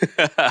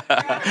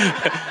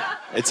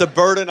 It's a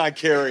burden I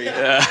carry.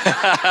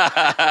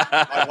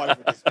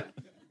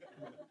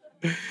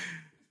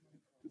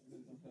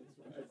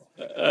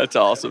 That's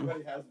awesome.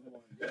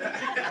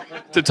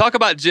 To talk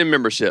about gym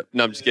membership.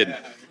 No, I'm just kidding.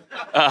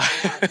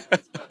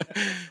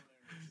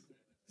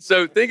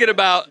 So thinking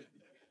about,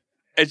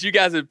 as you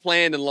guys have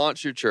planned and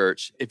launched your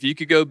church, if you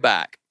could go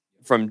back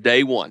from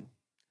day one,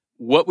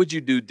 what would you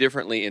do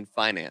differently in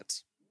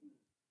finance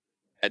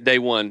at day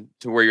one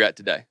to where you're at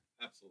today?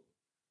 Absolutely.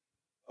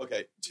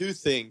 Okay, 2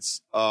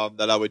 things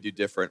that I would do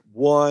different.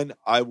 One,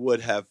 I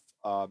would have,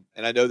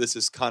 and I know this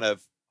is kind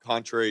of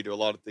contrary to a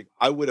lot of things,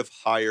 I would have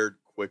hired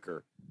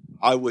quicker.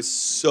 I was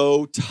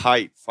so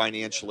tight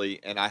financially,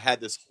 and I had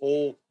this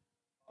whole,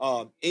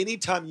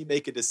 anytime you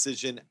make a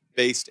decision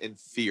based in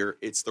fear,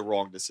 it's the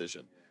wrong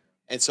decision.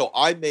 And so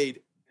I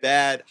made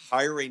bad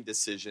hiring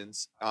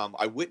decisions.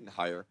 I wouldn't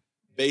hire,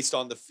 based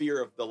on the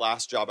fear of the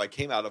last job I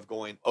came out of,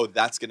 going, oh,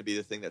 that's going to be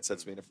the thing that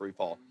sets me in a free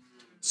fall.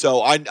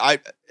 So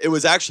it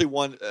was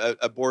actually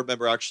a board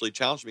member actually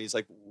challenged me. He's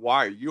like,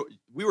 why are you,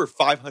 we were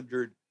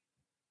 500,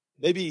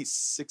 maybe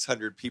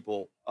 600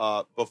 people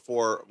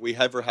before we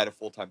ever had a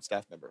full-time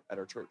staff member at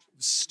our church. It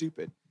was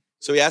stupid.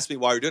 So he asked me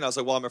why we're doing it. I was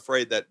like, well, I'm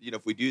afraid that,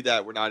 if we do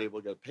that, we're not able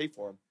to get pay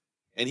for him.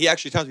 And he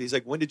actually tells me, he's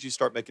like, when did you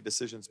start making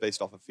decisions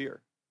based off of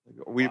fear?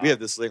 We have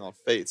this thing on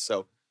faith.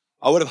 So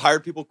I would have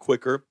hired people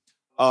quicker.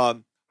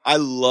 I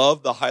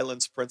love the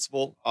Highlands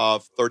principle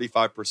of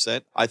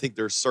 35%. I think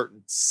there's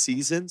certain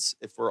seasons,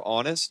 if we're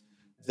honest,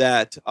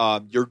 that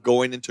you're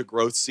going into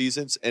growth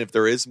seasons. And if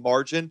there is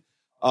margin,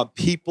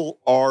 people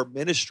are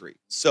ministry.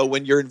 So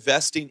when you're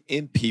investing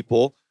in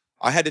people,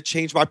 I had to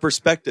change my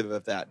perspective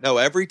of that. No,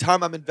 every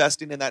time I'm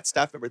investing in that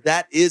staff member,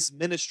 that is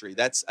ministry.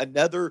 That's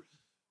another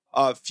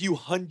few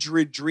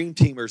hundred dream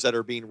teamers that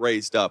are being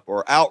raised up,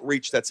 or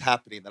outreach that's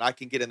happening that I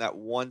can get in that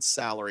one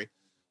salary.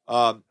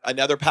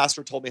 Another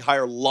pastor told me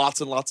hire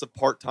lots and lots of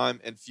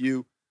part-time and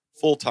few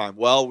full-time.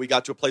 Well, we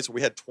got to a place where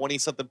we had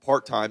 20-something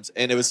part-times,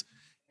 and it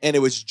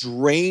was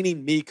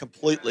draining me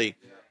completely.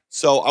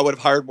 So I would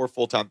have hired more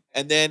full-time.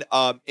 And then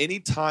any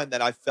time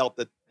that I felt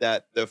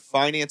that the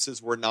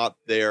finances were not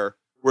there,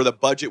 where the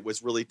budget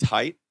was really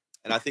tight,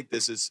 and I think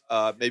this is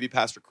maybe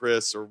Pastor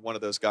Chris or one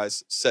of those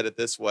guys said it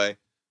this way,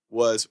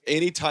 was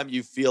anytime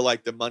you feel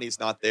like the money's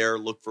not there,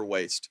 look for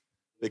waste,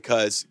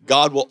 because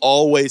God will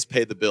always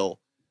pay the bill.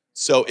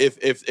 So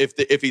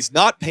if he's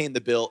not paying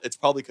the bill, it's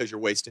probably because you're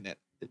wasting it.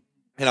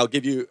 And I'll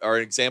give you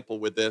an example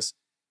with this.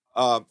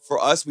 For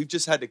us, we've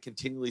just had to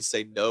continually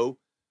say no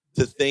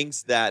to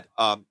things that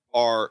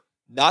are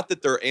not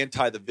that they're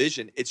anti the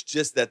vision. It's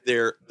just that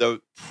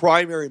the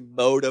primary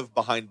motive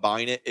behind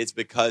buying it is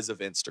because of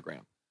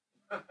Instagram.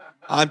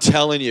 I'm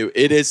telling you,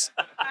 it is.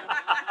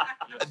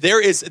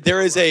 There is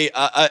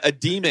a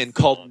demon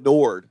called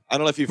Nord. I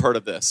don't know if you've heard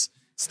of this.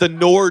 It's the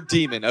Nord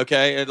demon,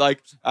 okay? And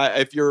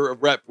if you're a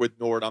rep with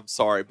Nord, I'm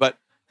sorry. But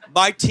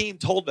my team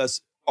told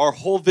us our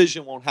whole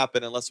vision won't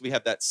happen unless we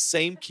have that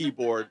same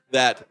keyboard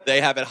that they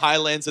have at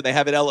Highlands and they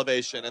have at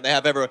Elevation and they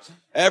have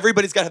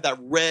everybody's got to have that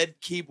red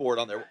keyboard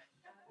on there.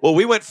 Well,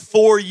 we went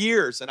 4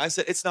 years, and I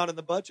said, it's not in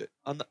the budget.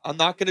 I'm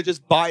not going to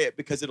just buy it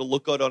because it'll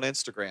look good on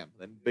Instagram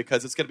and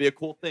because it's going to be a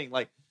cool thing.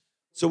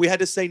 So we had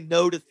to say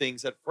no to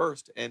things at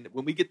first. And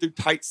when we get through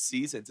tight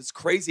seasons, it's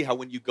crazy how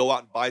when you go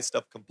out and buy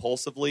stuff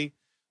compulsively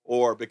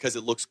or because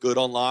it looks good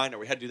online, or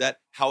we had to do that,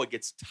 how it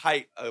gets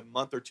tight a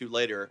month or two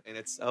later. And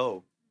it's,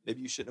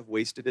 maybe you shouldn't have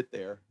wasted it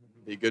there.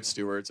 Be good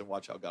stewards and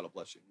watch how God will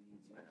bless you.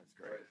 That's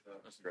great.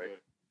 That's great.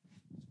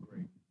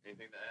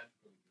 Anything to add?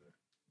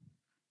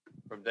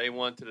 From day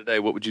one to today,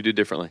 what would you do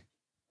differently?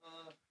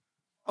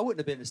 I wouldn't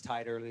have been as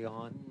tight early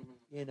on.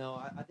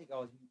 I think I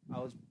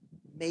was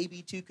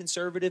maybe too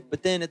conservative.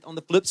 But then on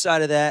the flip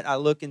side of that, I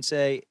look and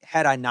say,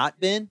 had I not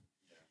been,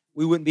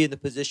 we wouldn't be in the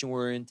position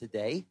we're in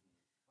today.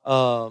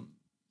 I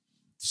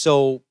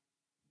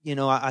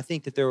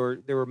think that there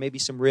were maybe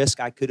some risk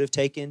I could have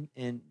taken,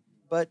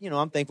 but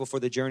I'm thankful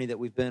for the journey that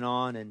we've been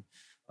on and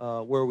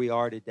where we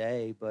are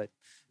today. But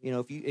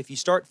if you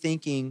start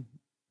thinking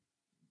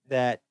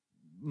that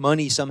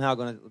money's somehow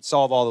going to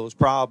solve all those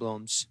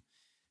problems,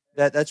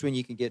 that's when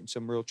you can get in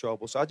some real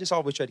trouble. So I just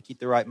always try to keep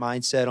the right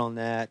mindset on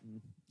that. And,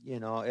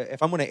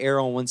 if I'm going to err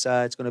on one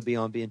side, it's going to be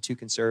on being too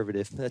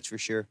conservative. That's for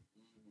sure.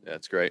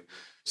 That's great.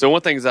 So one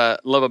thing I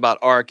love about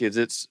ARC is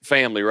it's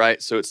family, right?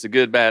 So it's the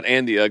good, bad,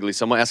 and the ugly.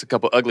 So I'm going to ask a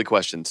couple ugly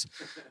questions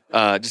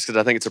just because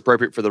I think it's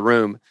appropriate for the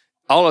room.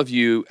 All of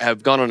you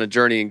have gone on a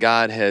journey, and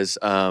God has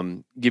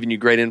given you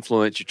great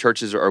influence. Your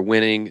churches are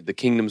winning. The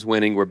kingdom's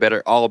winning.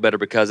 We're all better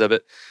because of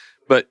it.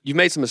 But you've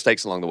made some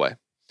mistakes along the way,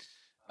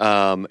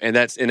 and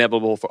that's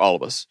inevitable for all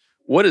of us.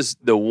 What is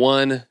the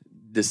one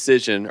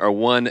decision or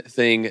one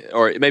thing,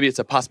 or maybe it's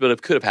a possibility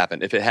it could have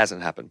happened if it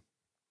hasn't happened?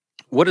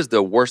 What is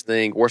the worst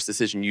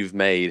decision you've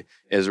made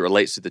as it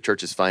relates to the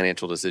church's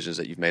financial decisions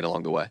that you've made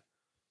along the way?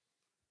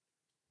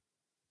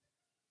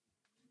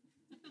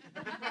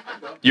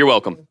 You're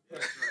welcome.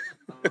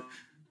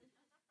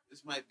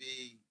 This might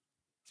be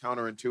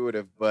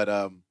counterintuitive,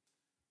 but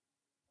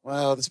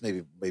this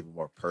may be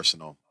more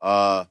personal.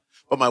 But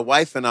my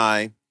wife and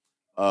I,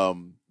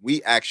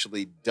 we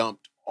actually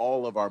dumped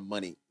all of our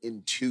money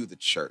into the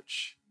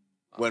church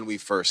when we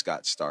first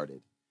got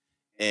started.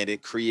 And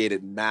it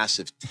created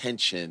massive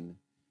tension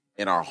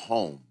in our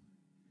home.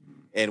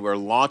 And we're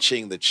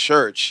launching the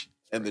church,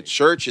 and the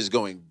church is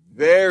going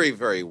very,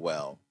 very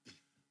well.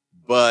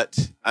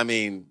 But,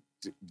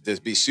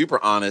 to be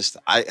super honest,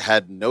 I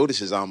had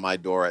notices on my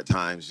door at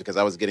times because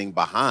I was getting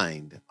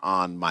behind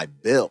on my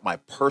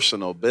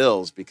personal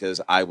bills,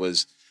 because I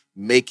was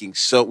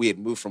we had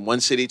moved from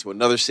one city to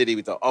another city.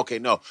 We thought, okay,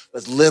 no,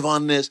 let's live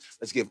on this.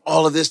 Let's give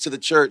all of this to the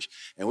church.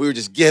 And we were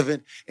just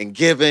giving and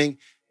giving.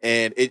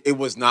 And it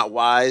was not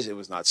wise. It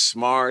was not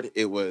smart.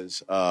 It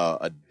was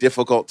a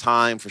difficult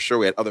time for sure.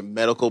 We had other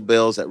medical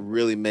bills that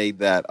really made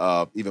that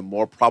even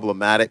more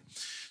problematic.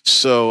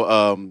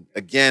 So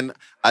again,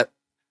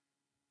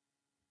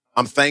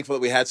 I'm thankful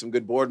that we had some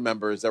good board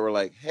members that were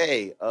like,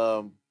 hey,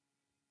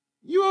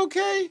 you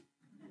okay?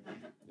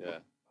 Yeah.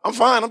 I'm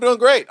fine. I'm doing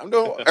great.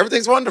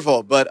 Everything's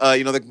wonderful. But,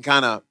 they can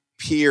kind of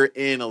peer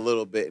in a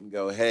little bit and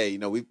go, hey,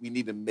 we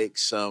need to make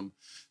some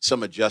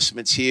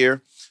adjustments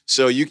here.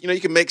 So, you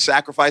can make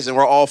sacrifices, and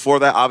we're all for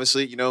that.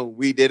 Obviously,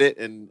 we did it.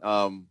 And,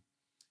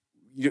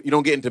 you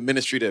don't get into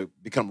ministry to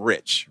become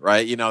rich,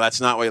 right? You know,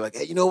 that's not why you're like,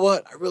 hey, you know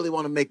what? I really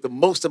want to make the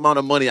most amount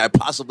of money I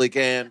possibly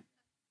can.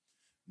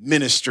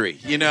 Ministry,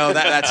 you know,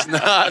 that's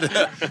not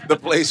the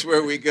place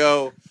where we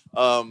go.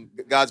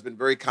 God's been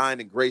very kind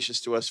and gracious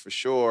to us for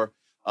sure.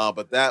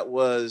 But that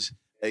was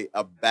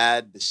a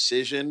bad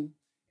decision.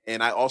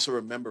 And I also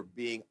remember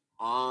being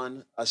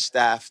on a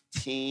staff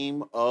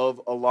team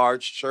of a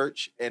large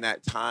church. And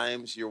at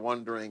times you're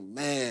wondering,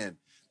 man,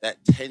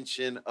 that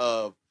tension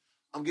of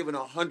I'm giving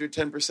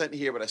 110%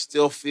 here, but I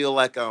still feel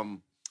like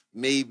I'm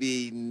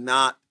maybe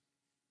not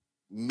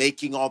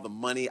making all the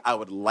money I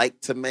would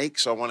like to make.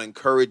 So I want to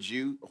encourage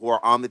you who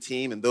are on the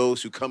team and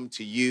those who come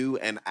to you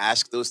and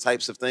ask those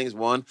types of things.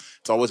 One,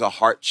 it's always a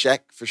heart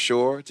check for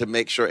sure to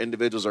make sure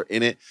individuals are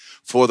in it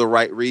for the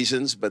right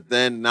reasons, but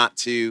then not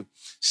to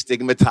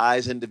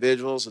stigmatize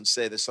individuals and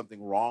say there's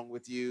something wrong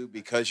with you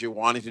because you're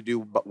wanting to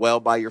do well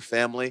by your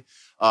family.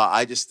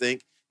 I just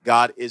think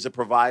God is a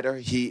provider.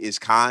 He is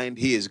kind.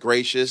 He is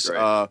gracious.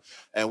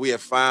 And we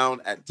have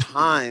found at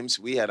times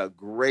we had a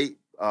great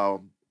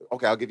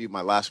okay, I'll give you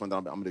my last one. Then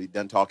I'm going to be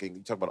done talking.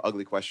 You talk about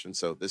ugly questions,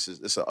 so this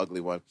is an ugly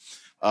one.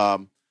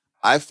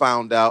 I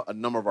found out a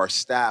number of our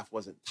staff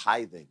wasn't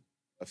tithing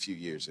a few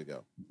years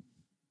ago,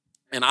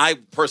 and I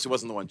personally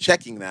wasn't the one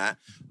checking that.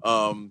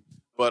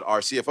 But our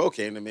CFO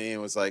came to me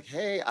and was like,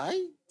 "Hey,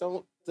 I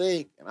don't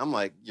think," and I'm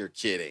like, "You're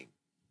kidding."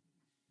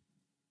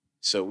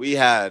 So we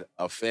had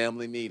a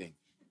family meeting.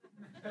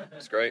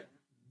 That's great.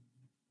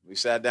 We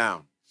sat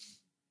down,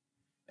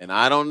 and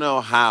I don't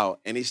know how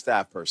any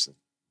staff person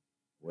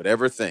would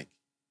ever think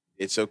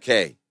it's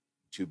okay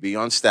to be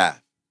on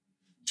staff,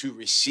 to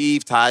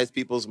receive tithe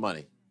people's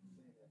money,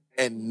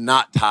 and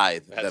not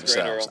tithe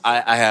themselves.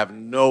 I have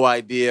no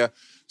idea.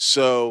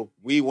 So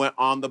we went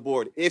on the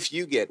board. If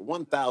you get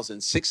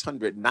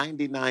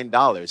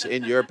 $1,699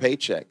 in your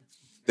paycheck,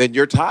 then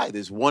your tithe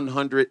is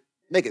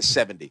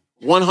 $170.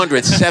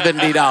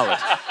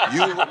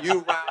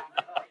 You round,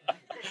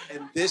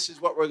 and this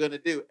is what we're going to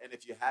do. And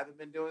if you haven't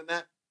been doing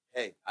that,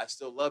 hey, I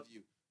still love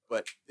you.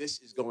 But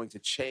this is going to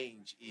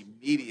change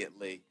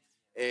immediately,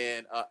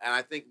 and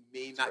I think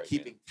me not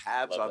keeping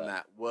tabs on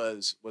that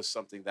was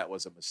something that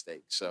was a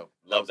mistake. So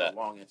love that. A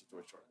long answer to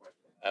a short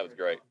question. That was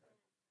great.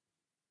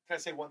 Can I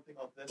say one thing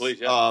on this?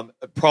 Please, yeah.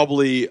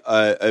 Probably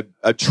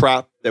a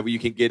trap that you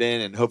can get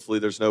in, and hopefully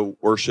there's no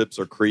worships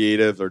or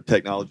creatives or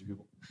technology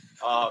people.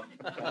 I'll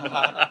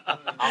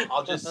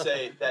just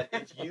say that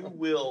if you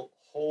will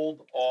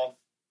hold off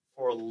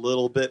for a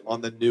little bit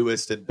on the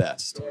newest and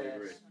best.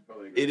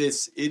 It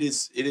is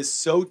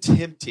so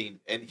tempting,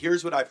 and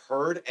here's what I've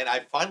heard, and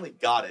I finally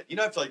got it. You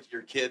know, I feel like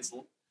your kids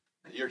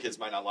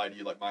might not lie to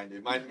you like mine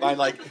do. Mine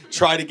like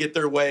try to get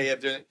their way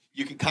of doing it.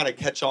 You can kind of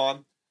catch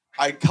on.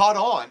 I caught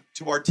on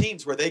to our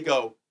teams where they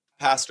go,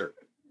 Pastor,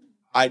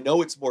 I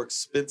know it's more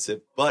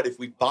expensive, but if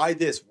we buy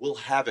this, we'll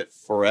have it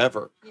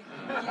forever.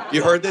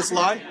 You heard this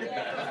lie?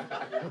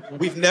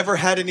 We've never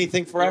had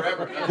anything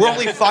forever. We're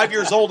only 5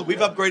 years old, and we've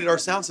upgraded our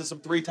sound system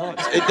 3 times.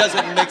 It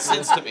doesn't make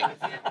sense to me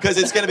because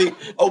it's going to be,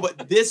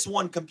 but this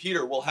one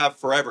computer will have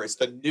forever. It's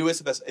the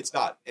newest, best. It's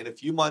not. In a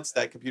few months,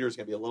 that computer is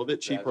going to be a little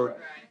bit cheaper.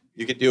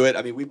 You can do it.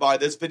 I mean, we buy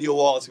this video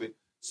wall.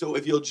 So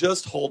if you'll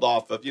just hold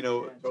off of,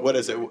 what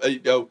is it?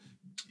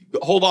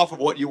 Hold off of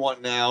what you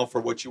want now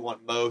for what you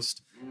want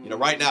most.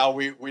 Right now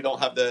we don't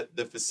have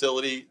the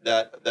facility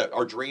that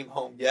our dream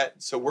home yet.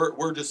 So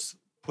we're just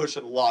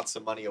pushing lots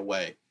of money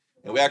away.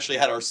 And we actually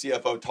had our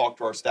CFO talk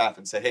to our staff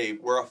and say, hey,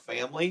 we're a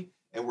family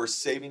and we're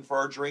saving for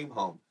our dream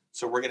home.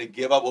 So we're going to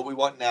give up what we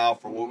want now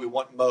for what we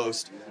want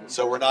most.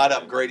 So we're not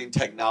upgrading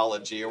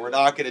technology, and we're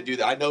not going to do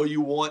that. I know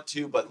you want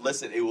to, but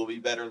listen, it will be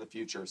better in the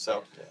future.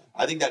 So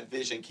I think that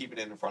vision, keeping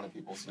it in front of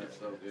people.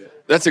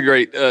 That's a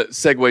great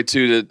segue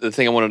to the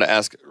thing I wanted to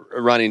ask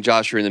Ronnie and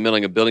Josh. You're in the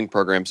middle of building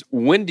programs.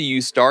 When do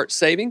you start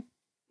saving?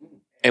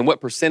 And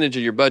what percentage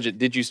of your budget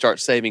did you start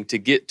saving to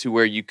get to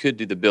where you could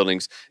do the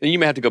buildings? And you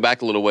may have to go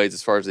back a little ways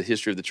as far as the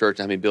history of the church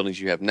and how many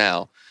buildings you have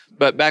now.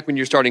 But back when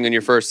you're starting on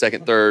your first,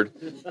 second, third,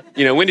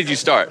 when did you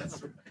start?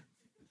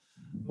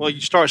 Well,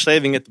 you start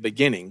saving at the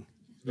beginning.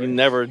 You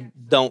never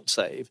don't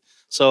save.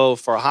 So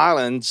for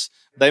Highlands,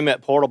 they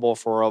met Portable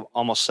for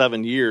almost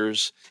 7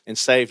 years and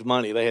saved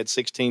money. They had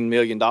 $16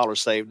 million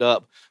saved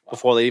up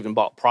before they even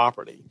bought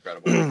property.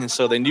 Incredible. And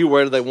so they knew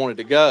where they wanted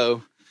to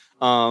go.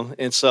 So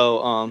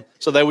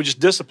they were just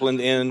disciplined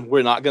in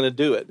we're not going to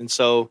do it. And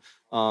so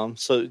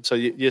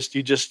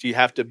you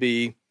have to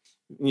be,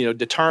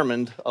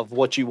 determined of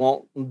what you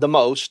want the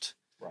most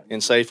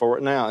and save for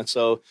it now. And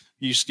so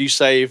you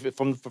save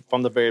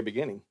from the very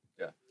beginning.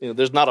 Yeah.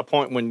 There's not a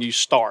point when you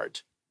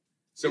start.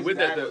 So with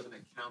that, there was an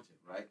accountant,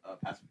 right?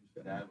 Pastor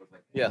Peter's dad was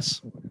like yes,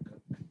 a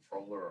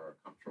controller or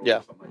a comptroller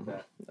or something like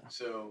that. Yeah.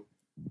 So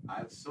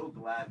I'm so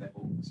glad that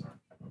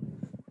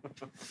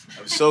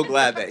I'm so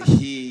glad that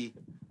he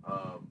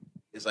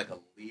is like a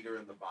leader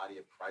in the body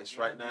of Christ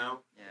right now,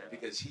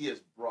 because he has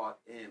brought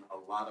in a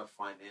lot of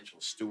financial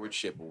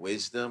stewardship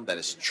wisdom that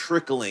is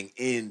trickling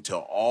into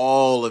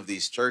all of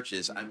these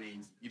churches. I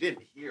mean, you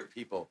didn't hear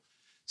people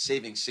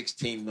saving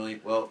 $16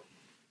 million. Well,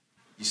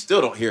 You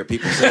still don't hear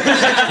people say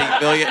 16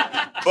 million,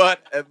 but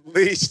at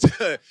least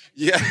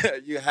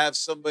you have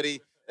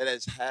somebody that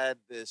has had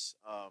this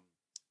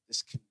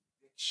this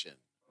conviction,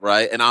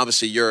 right? And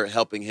obviously you're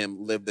helping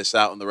him live this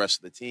out and the rest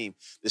of the team,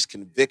 this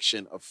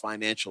conviction of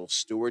financial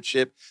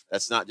stewardship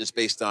that's not just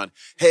based on,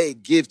 hey,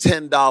 give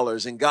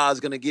 $10 and God's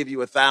going to give you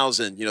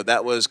 1,000. You know,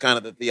 that was kind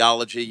of the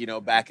theology, you know,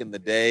 back in the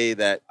day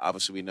that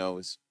obviously we know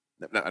is,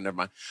 no, never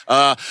mind.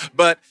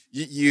 But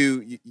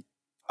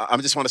I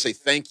just want to say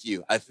thank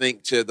you, I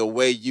think, to the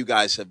way you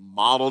guys have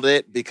modeled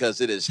it,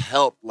 because it has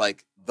helped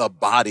like the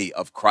body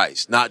of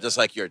Christ, not just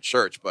like your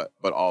church, but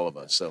all of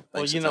us. So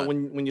thanks. Well, you know,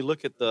 when you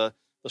look at the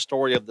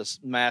story of this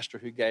master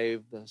who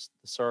gave the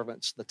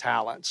servants the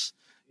talents,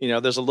 you know,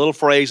 there's a little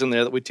phrase in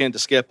there that we tend to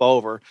skip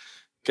over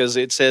because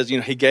it says, you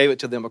know, he gave it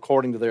to them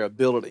according to their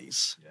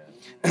abilities.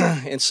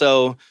 Yeah. And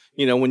so,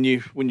 you know, when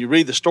you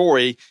read the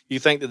story, you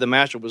think that the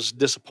master was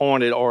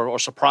disappointed or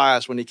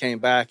surprised when he came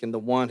back and the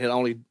one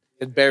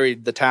had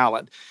buried the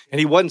talent, and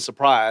he wasn't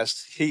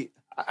surprised.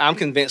 I'm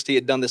convinced he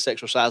had done this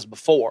exercise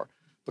before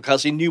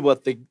because he knew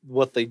what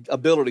the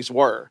abilities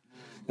were,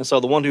 and so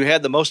the one who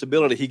had the most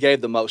ability, he gave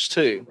the most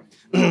to.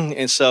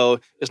 And so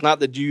it's not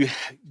that you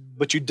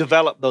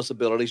develop those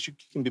abilities. You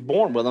can be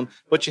born with them,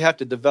 but you have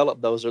to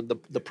develop those are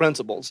the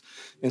principles.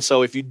 And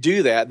so if you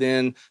do that,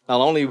 then not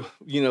only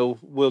will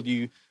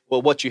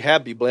what you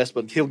have be blessed,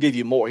 but he'll give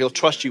you more. He'll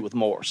trust you with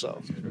more.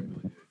 So.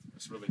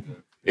 It's really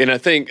good. And I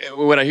think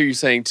what I hear you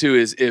saying too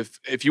is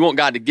if you want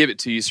God to give it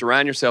to you,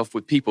 surround yourself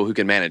with people who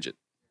can manage it.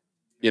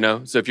 You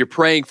know, so if you're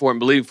praying for it and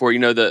believing for it, you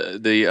know,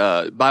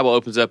 the Bible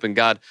opens up and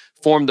God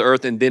formed the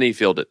earth and then he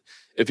filled it.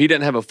 If he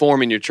doesn't have a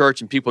form in your church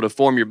and people to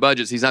form your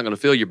budgets, he's not going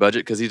to fill your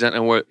budget because he doesn't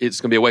know where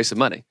it's going to be a waste of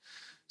money.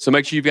 So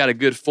make sure you've got a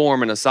good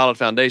form and a solid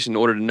foundation in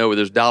order to know where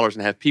there's dollars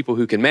and have people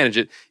who can manage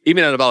it,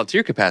 even at a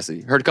volunteer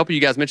capacity. Heard a couple of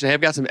you guys mention, hey,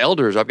 I've got some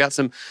elders. I've got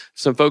some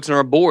folks on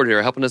our board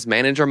here helping us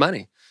manage our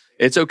money.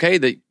 It's okay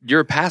that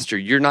you're a pastor.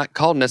 You're not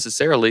called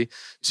necessarily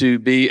to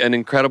be an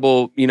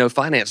incredible, you know,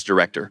 finance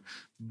director,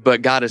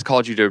 but God has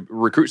called you to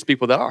recruit some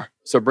people that are.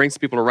 So bring some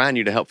people around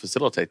you to help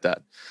facilitate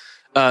that.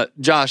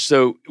 Josh,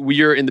 so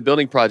you're in the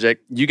building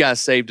project. You guys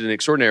saved an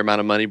extraordinary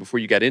amount of money before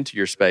you got into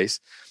your space.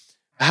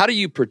 How do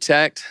you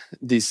protect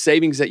the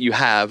savings that you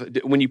have?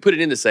 When you put it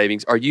into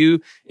savings, are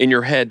you in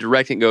your head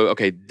directing, go,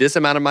 okay, this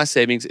amount of my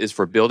savings is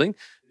for building.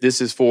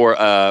 This is for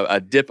a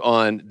dip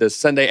on the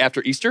Sunday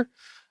after Easter.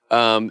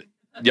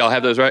 Y'all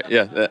have those, right?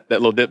 Yeah, that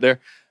little dip there.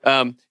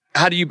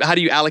 How do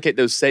you allocate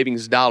those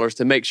savings dollars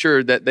to make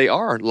sure that they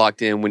are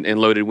locked in and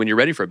loaded when you're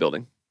ready for a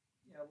building?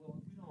 Yeah,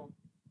 well,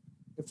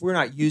 if we're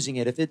not using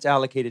it, if it's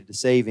allocated to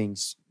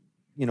savings,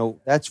 you know,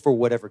 that's for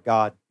whatever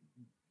God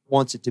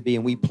wants it to be,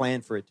 and we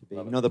plan for it to be.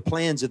 You know, the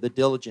plans of the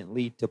diligent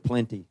lead to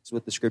plenty. That's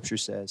what the scripture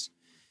says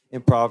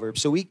in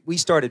Proverbs. So we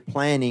started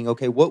planning,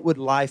 okay, what would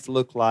life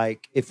look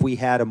like if we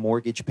had a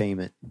mortgage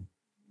payment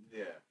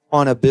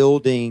on a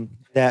building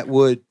that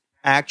would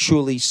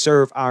actually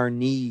serve our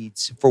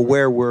needs for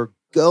where we're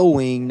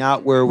going,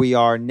 not where we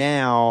are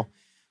now.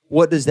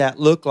 What does that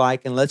look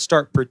like? And let's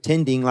start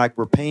pretending like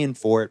we're paying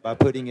for it by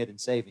putting it in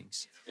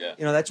savings. Yeah.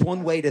 You know, that's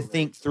one way to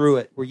think through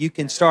it, where you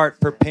can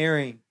start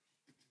preparing.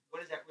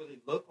 What does that really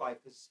look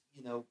like? Because,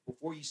 you know,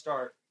 before you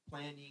start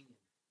planning,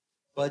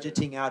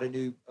 budgeting out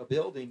a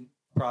building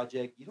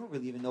project, you don't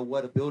really even know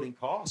what a building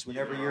costs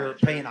whenever you're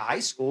paying a high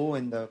school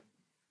and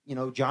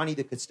Johnny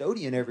the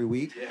custodian every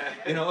week. Yeah.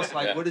 You know, it's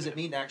like, what does it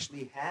mean to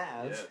actually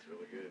have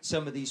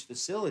some of these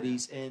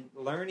facilities, and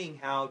learning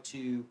how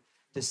to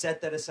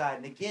set that aside.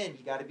 And again,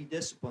 you got to be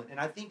disciplined. And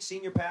I think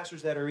senior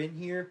pastors that are in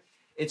here,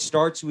 it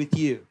starts with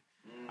you.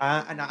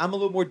 And I'm a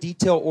little more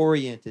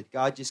detail-oriented.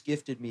 God just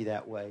gifted me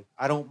that way.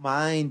 I don't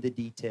mind the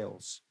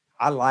details.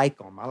 I like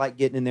them. I like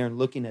getting in there and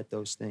looking at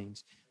those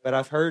things. But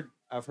I've heard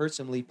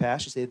some lead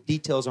pastors say,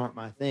 details aren't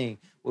my thing.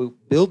 Well,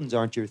 buildings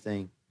aren't your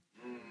thing.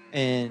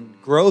 And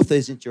growth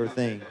isn't your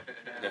thing.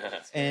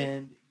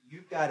 And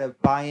you've got to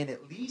buy in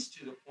at least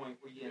to the point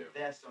where you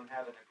invest on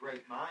having a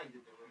great mind in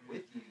the room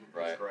with you.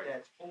 Right.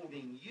 That's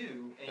holding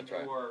you and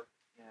your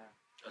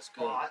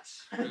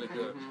thoughts really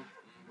good.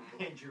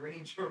 And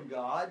dreams from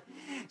God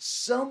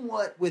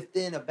somewhat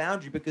within a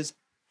boundary, because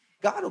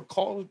God will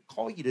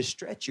call you to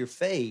stretch your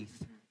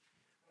faith.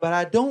 But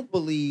I don't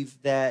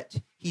believe that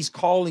he's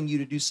calling you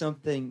to do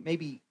something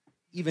maybe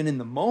even in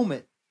the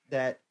moment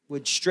that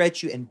would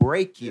stretch you and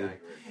break you.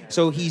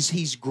 So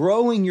he's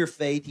growing your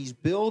faith, he's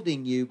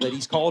building you, but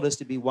he's called us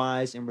to be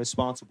wise and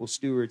responsible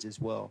stewards as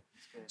well.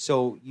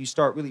 So you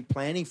start really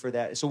planning for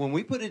that. So when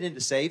we put it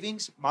into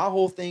savings, my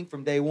whole thing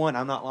from day one,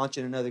 I'm not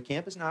launching another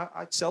campus. Now,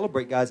 I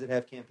celebrate guys that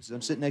have campuses.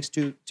 I'm sitting next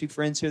to two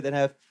friends here that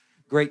have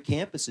great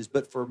campuses.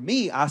 But for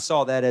me, I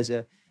saw that as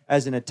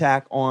an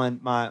attack on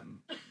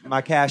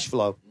my cash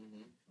flow,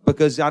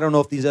 because I don't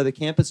know if these other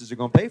campuses are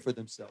going to pay for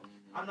themselves.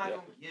 I'm not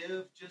going to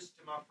give just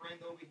to my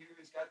friend over here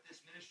who's got this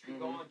ministry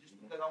going just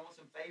because I want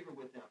some favor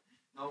with them.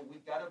 No,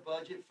 we've got a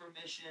budget for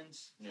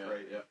missions. Yeah.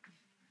 Right, yeah.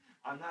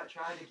 I'm not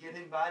trying to get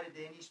invited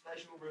to any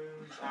special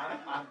rooms.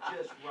 I'm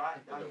just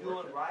right. I'm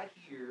doing right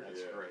here.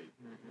 That's great.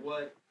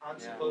 What I'm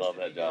supposed Love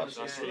to be that, Josh.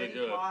 doing. That's So really Steady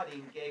good.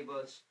 Plotting gave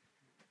us,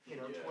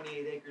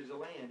 28 acres of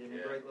land in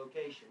a great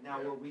location. Now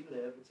where we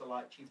live, it's a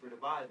lot cheaper to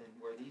buy than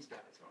where these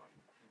guys are.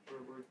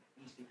 We're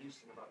east of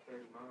Houston, about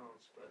 30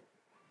 miles, but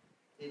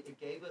it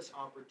gave us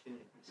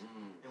opportunities,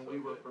 and we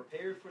were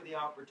prepared for the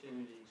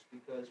opportunities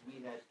because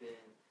we had been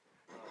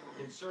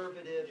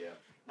conservative,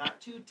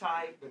 not too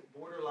tight, but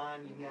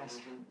borderline. Yes,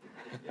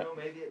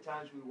 maybe at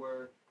times we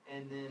were,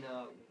 and then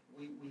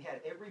we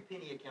had every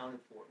penny accounted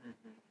for.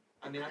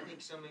 I mean, I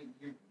think some of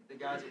the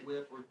guys at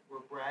WIF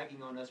were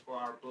bragging on us for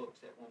our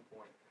books at one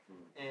point.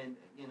 And,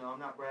 I'm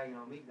not bragging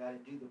on me, but I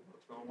didn't do the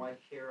books. My wife,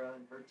 Kara,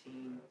 and her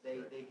team, they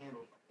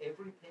handled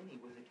every penny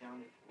was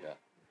accounted for. Yeah.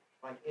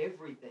 Like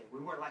everything. We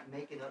weren't like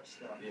making up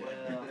stuff.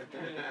 Yeah.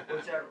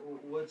 Well,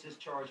 what's this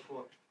charge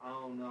for? I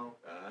don't know.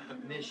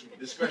 Mission.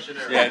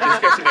 Discretionary. Yeah,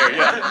 discretionary.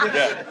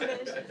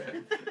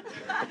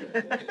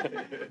 Yeah.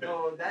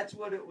 No, that's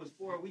what it was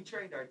for. We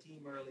trained our team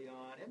early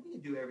on, and we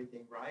didn't do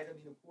everything right. I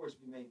mean, of course,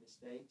 we made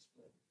mistakes,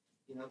 but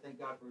thank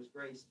God for His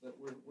grace. But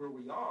we're where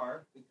we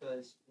are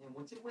because,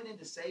 once it went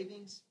into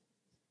savings,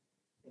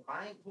 if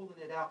I ain't pulling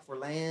it out for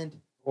land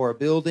or a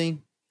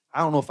building,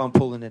 I don't know if I'm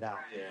pulling it out.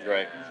 It's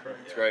great.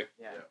 It's great.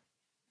 Yeah.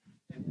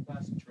 And we'll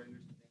buy some trailers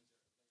and things.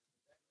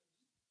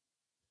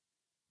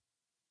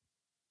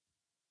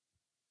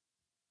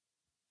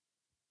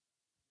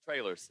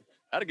 Trailers.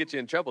 That'll get you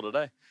in trouble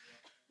today.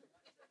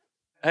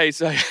 Hey,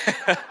 so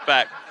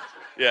back.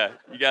 Yeah,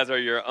 you guys are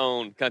your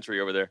own country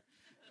over there.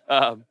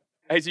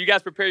 Hey, so you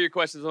guys prepare your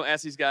questions. I'll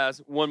ask these guys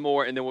one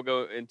more, and then we'll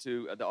go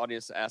into the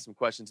audience to ask some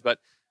questions. But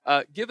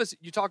give us,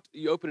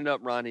 you opened it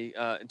up, Ronnie,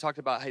 and talked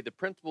about, hey, the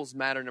principles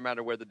matter no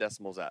matter where the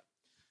decimal's at.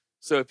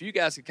 So if you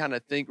guys could kind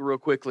of think real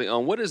quickly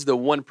on what is the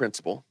one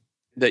principle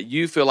that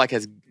you feel like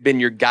has been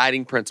your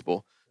guiding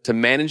principle to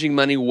managing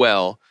money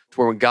well, to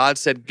where when God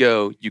said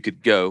go, you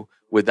could go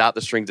without the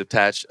strings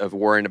attached of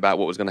worrying about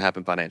what was going to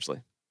happen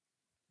financially?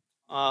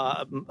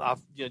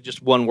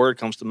 Just one word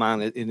comes to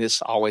mind, and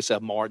it's always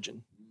have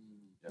margin.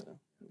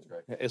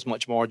 As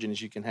much margin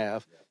as you can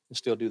have and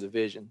still do the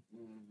vision.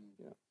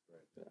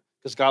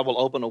 Because God will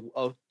open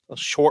a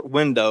short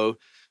window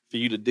for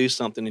you to do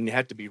something, and you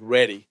have to be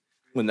ready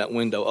when that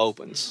window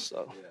opens.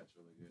 So, that's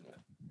really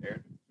good.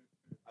 Aaron?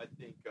 I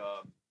think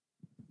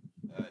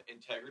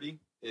integrity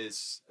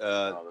is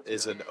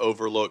an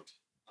overlooked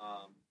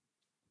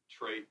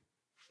trait.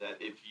 That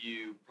if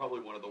you,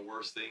 probably one of the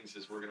worst things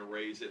is we're going to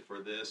raise it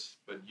for this,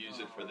 but use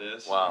it for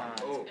this. Wow.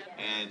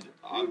 And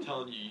I'm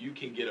telling you, you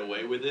can get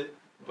away with it,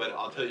 but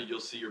I'll tell you, you'll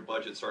see your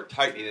budget start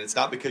tightening. And it's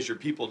not because your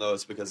people know,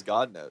 it's because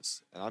God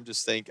knows. And I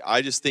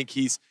just think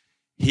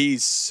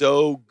he's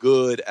so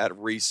good at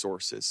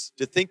resources.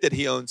 To think that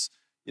he owns,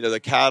 the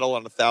cattle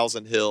on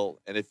 1,000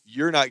 Hill, and if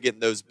you're not getting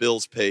those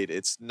bills paid,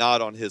 it's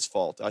not on his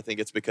fault. I think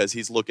it's because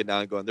he's looking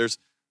down and going, there's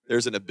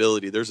an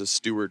ability, there's a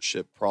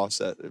stewardship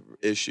process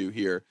issue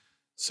here.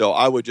 So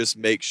I would just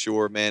make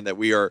sure, man, that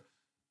we are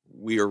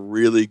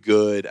really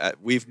good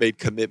at. We've made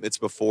commitments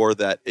before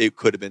that it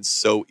could have been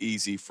so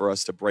easy for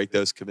us to break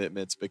those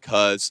commitments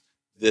because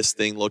this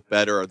thing looked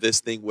better or this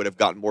thing would have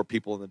gotten more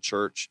people in the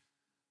church.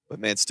 But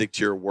man, stick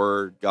to your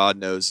word. God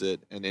knows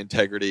it, and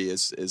integrity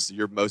is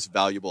your most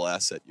valuable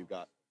asset you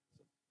got.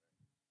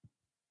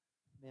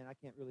 Man, I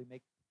can't really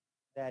make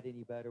that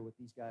any better what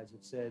these guys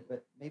have said,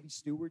 but maybe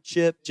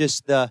stewardship,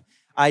 just the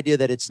idea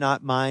that it's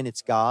not mine,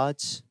 it's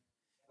God's.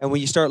 And when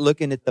you start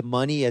looking at the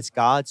money as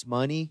God's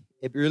money,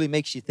 it really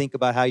makes you think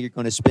about how you're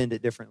going to spend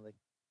it differently.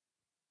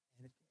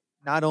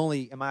 Not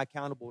only am I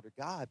accountable to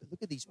God, but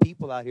look at these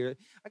people out here.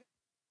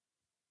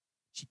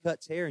 She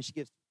cuts hair and she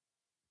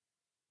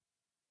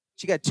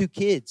got 2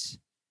 kids.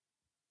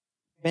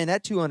 Man,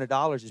 that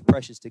 $200 is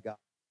precious to God.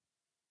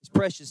 It's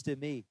precious to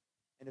me.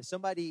 And if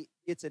somebody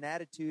gets an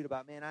attitude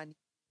about, man, I need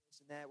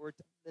this and that,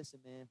 listen,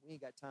 man, we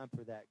ain't got time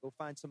for that. Go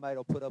find somebody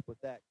that'll put up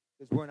with that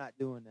because we're not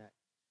doing that.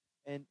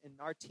 And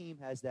our team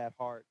has that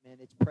heart, man.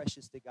 It's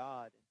precious to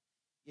God.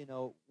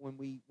 When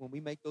we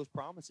make those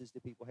promises to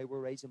people, hey, we're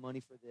raising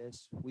money for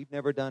this. We've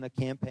never done a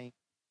campaign.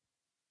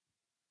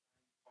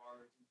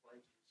 Cards and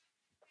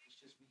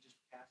pledges. We just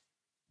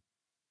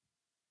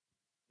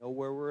know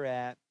where we're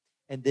at,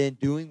 and then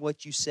doing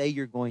what you say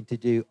you're going to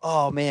do.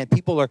 Oh man,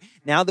 people are,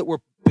 now that we're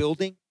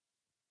building,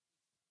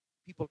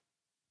 people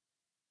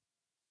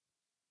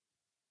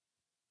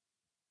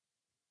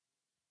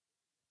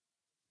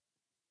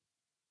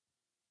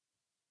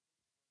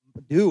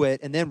do it,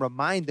 and then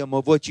remind them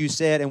of what you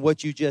said and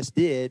what you just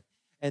did,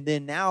 and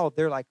then now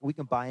they're like, we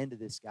can buy into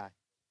this guy.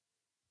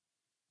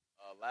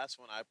 Last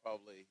one, I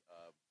probably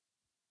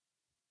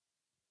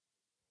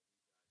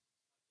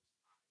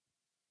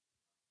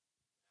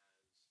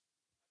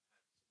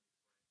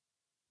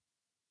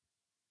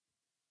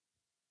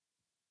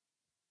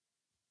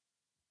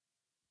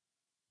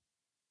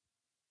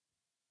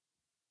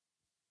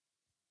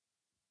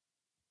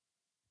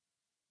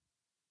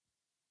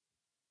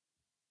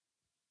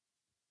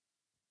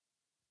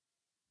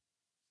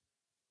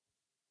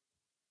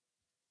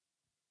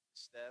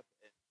step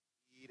and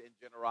lead in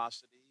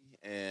generosity,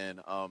 and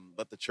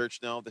let the church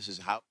know this is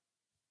how.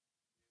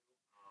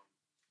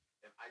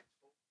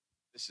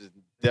 This is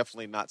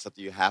definitely not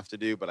something you have to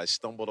do, but I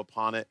stumbled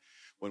upon it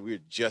when we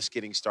were just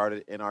getting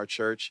started in our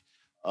church.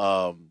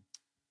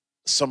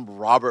 Some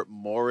Robert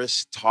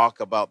Morris talk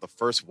about the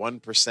first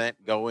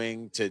 1%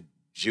 going to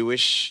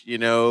Jewish,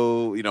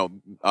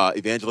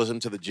 evangelism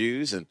to the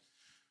Jews, and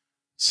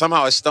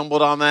somehow I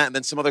stumbled on that. And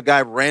then some other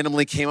guy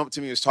randomly came up to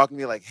me, was talking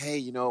to me like, "Hey,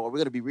 are we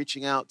going to be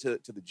reaching out to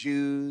the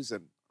Jews?"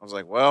 And I was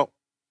like, "Well,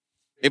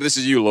 maybe this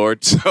is you,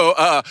 Lord." So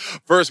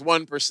first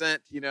 1%,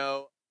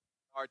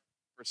 our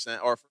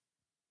percent or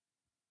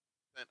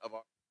of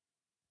our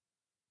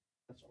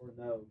or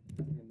no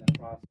in that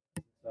process.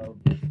 So,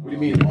 what do you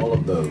mean all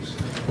of those?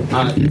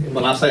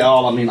 When I say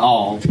all, I mean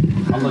all.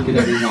 I'm looking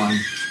at everyone.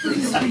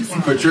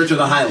 For Church of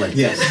the Highlands.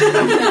 Yes.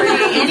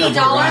 Any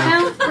dollar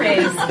amount?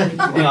 Praise.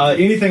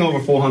 Anything over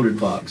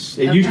 $400.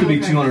 It used to be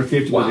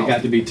 $250, but it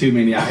got to be too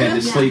many. I had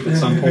to sleep at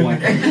some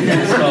point,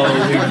 so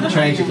we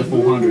changed it to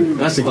 $400.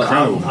 That's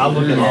incredible. I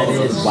look at all of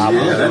those. Wow,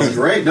 yeah, that's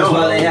great. No,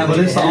 but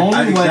it's the only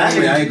way.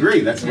 Exactly, I agree.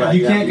 That's right.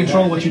 You can't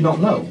control what you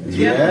don't know.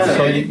 Yeah.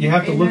 So you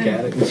have to look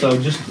at it. And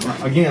so just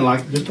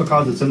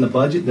because it's in the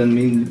budget doesn't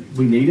mean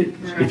we need it.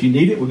 If you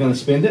need it, we're going to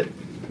spend it.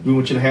 We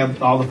want you to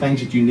have all the things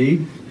that you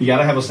need. You got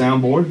to have a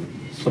soundboard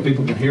so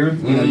people can hear it.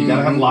 You got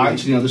to have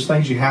lights. There's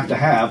things you have to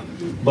have,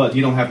 but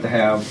you don't have to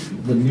have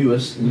the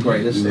newest and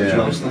greatest of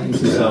those things.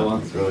 And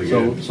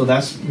so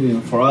that's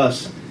for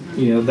us.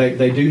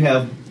 They do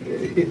have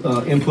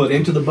input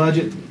into the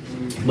budget,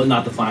 but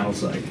not the final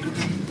say.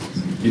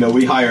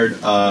 We hired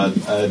a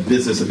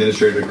business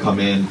administrator to come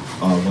in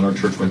when our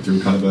church went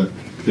through kind of a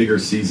bigger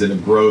season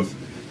of growth.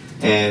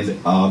 And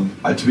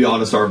to be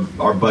honest,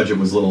 our budget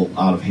was a little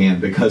out of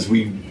hand because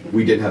we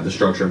didn't have the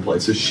structure in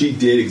place. So she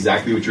did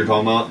exactly what you're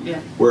talking about,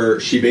 where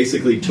she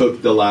basically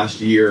took the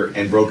last year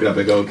and broke it up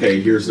and go, okay,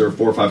 here's their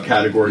 4 or 5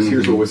 categories,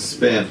 here's what was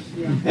spent,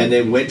 and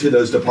then went to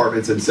those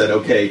departments and said,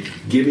 okay,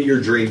 give me your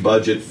dream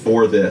budget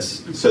for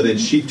this. So then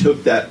she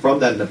took that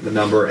from that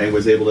number and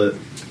was able to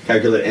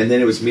calculate, and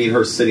then it was me and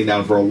her sitting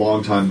down for a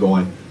long time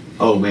going,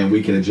 oh man,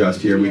 we can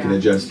adjust here, we can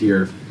adjust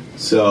here.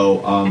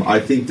 So I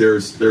think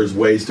there's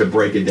ways to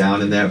break it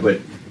down in that, but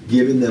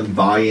giving them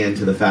buy-in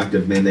to the fact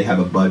of, man, they have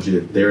a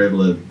budget, they're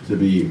able to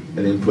be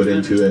an input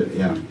into it.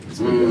 Yeah, that's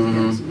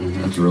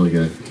really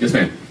good. Yes,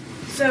 ma'am.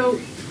 So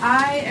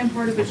I am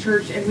part of a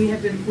church, and we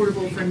have been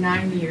portable for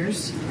 9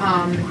 years,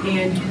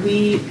 and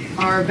we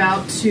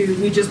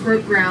just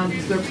broke ground.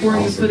 They're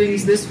pouring the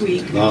footings this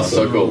week.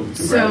 So cool.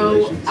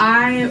 So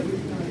I,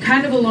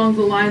 kind of along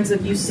the lines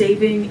of you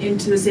saving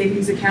into the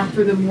savings account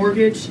for the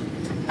mortgage,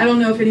 I don't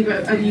know if any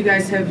of you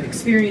guys have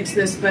experienced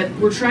this, but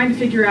we're trying to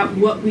figure out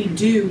what we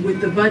do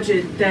with the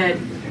budget that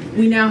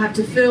we now have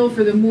to fill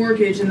for the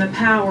mortgage and the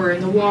power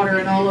and the water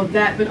and all of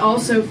that, but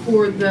also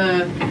for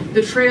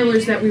the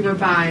trailers that we were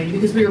buying,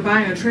 because we were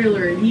buying a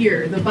trailer a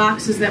year, the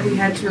boxes that we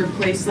had to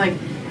replace. Like,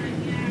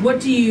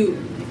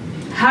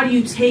 how do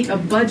you take a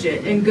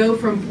budget and go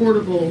from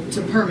portable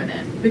to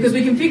permanent? Because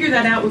we can figure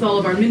that out with all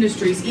of our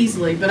ministries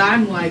easily, but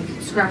I'm like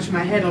scratching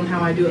my head on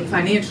how I do it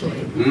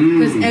financially,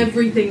 because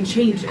everything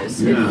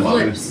changes. It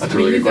flips. That's a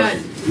really we've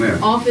good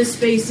got office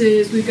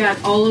spaces, we've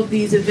got all of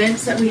these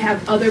events that we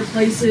have other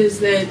places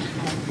that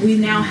we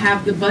now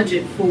have the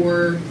budget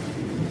for.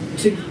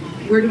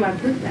 Where do I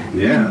put that?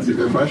 Yeah, that's a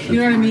good question. You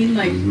know what I mean?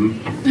 Like.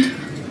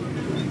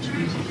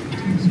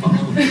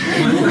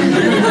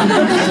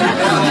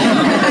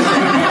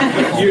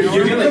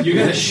 You're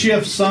gonna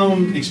shift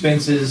some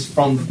expenses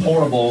from the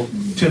portable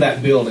to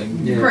that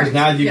building. Because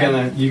now you're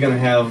gonna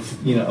have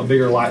a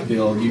bigger light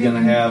bill. You're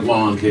gonna have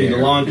lawn care. You're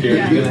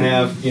gonna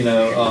have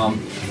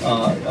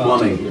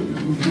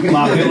plumbing,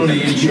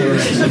 liability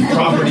insurance, and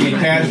property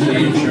and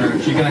casualty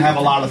insurance. You're gonna have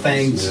a lot of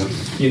things.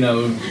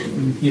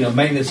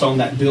 Maintenance on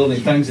that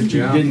building, things that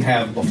you didn't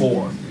have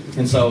before.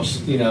 And so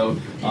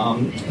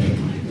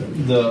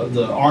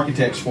the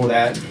architects for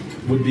that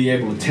would be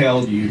able to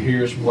tell you,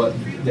 here's what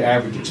the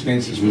average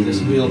expenses for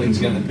this building is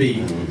going to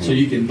be, so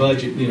you can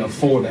budget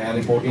for that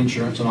and for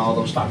insurance and all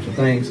those types of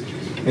things.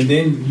 And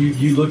then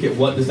you look at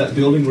what does that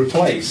building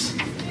replace,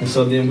 and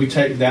so then we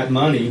take that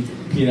money.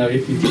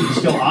 If you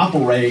still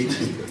operate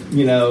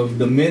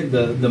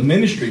the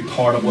ministry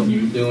part of what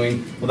you're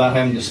doing without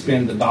having to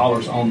spend the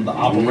dollars on the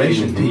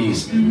operation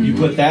piece, you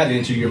put that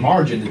into your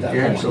margin at that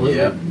point. Absolutely.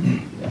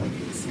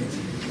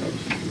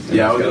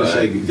 Yeah, I was going to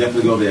say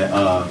definitely go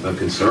the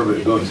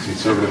conservative. Go as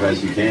conservative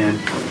as you can.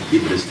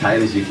 Keep it as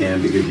tight as you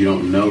can, because you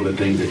don't know the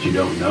things that you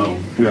don't know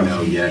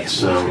yet.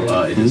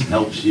 So it just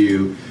helps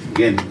you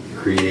again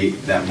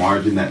create that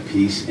margin, that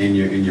peace in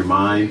your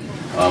mind.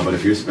 But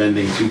if you're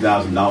spending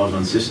 $2,000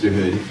 on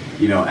sisterhood,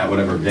 at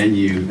whatever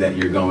venue that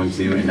you're going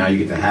to, and now you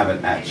get to have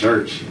it at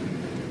church,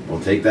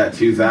 we'll take that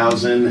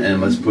 $2,000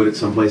 and let's put it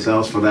someplace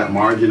else for that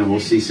margin, and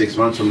we'll see 6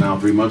 months from now,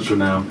 3 months from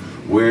now,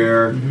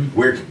 where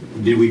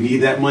did we need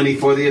that money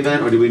for the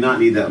event, or do we not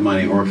need that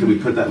money, or can we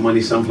put that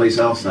money someplace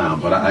else now?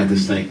 But I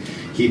just think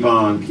keep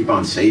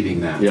on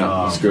saving that. Yeah,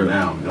 that's good.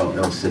 Now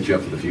it'll set you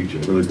up for the future.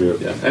 Really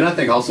good. Yeah, and I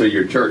think also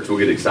your church will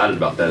get excited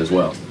about that as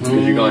well.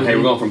 Because you're going, hey,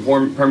 we're going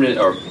from permanent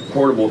or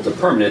portable to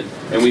permanent,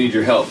 and we need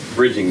your help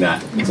bridging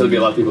that. So there'll be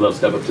a lot of people that'll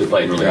step up to the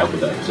plate and really help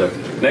with that. So,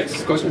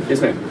 next question. Yes,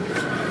 ma'am.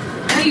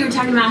 I know you were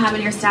talking about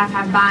having your staff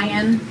have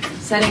buy-in,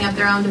 setting up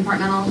their own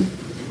departmental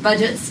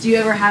budgets. Do you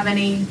ever have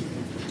any?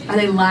 Are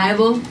they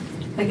liable?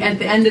 Like at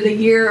the end of the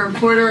year or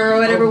quarter or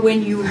whatever,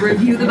 when you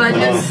review the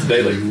budgets?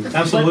 Daily.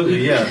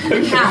 Absolutely, yeah.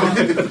 How?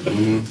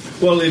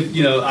 Well, if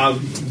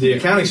the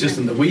accounting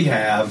system that we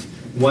have,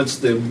 once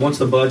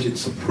the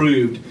budget's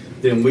approved,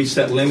 then we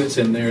set limits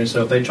in there, and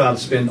so if they try to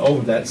spend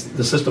over that,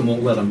 the system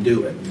won't let them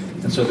do it,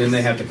 and so then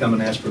they have to come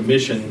and ask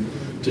permission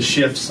to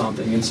shift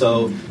something. And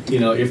so,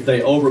 if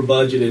they over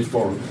budgeted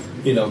for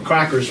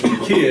crackers for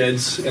the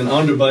kids and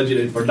under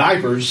budgeted for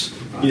diapers,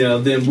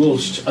 then we'll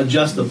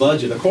adjust the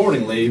budget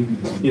accordingly,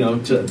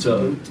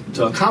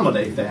 to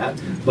accommodate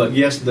that. But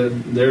yes,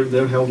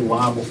 they're held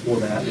liable for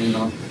that.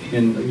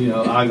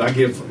 I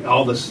give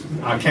all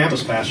our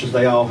campus pastors,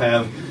 they all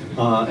have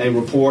a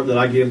report that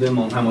I give them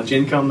on how much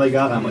income they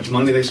got, how much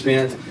money they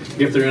spent,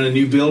 if they're in a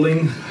new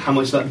building, how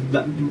much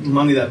that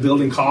money that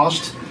building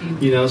cost.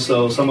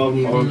 So some of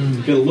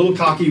them get a little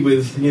cocky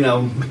with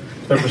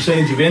their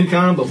percentage of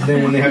income, but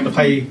then when they have to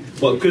pay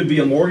what could be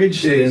a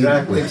mortgage,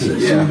 exactly, it's a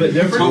little bit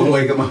different. Don't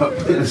wake them up.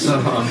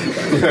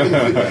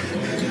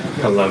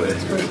 I love it.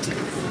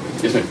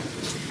 Yes, ma'am.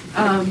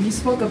 You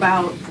spoke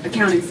about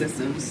accounting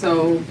systems.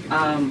 So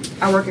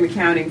I work in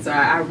accounting, so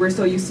we're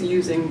so used to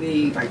using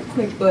the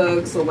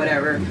QuickBooks or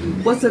whatever.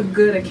 What's a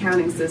good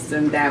accounting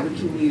system that we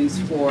can use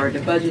for the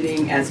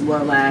budgeting as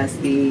well as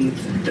the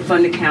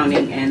fund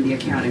accounting and the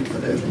accounting for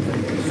the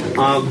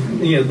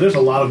there's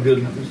a lot of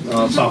good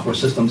software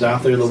systems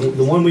out there.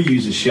 The one we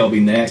use is Shelby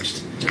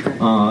Next,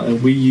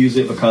 and we use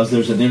it because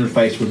there's an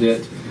interface with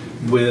it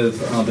with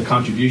the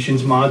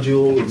contributions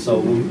module, and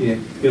so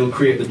it'll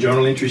create the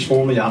journal entries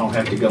for me. I don't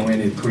have to go in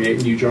and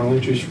create new journal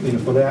entries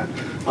for that,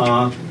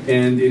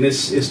 and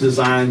it's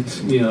designed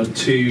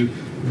to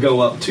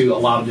go up to a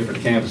lot of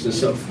different campuses.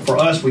 So for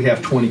us, we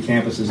have 20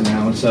 campuses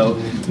now, and so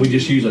we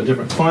just use a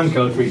different fund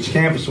code for each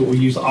campus, but we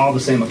use all the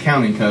same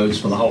accounting codes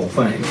for the whole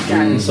thing.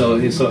 And so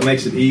it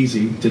makes it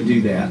easy to do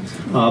that.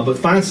 But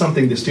find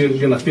something that's still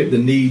going to fit the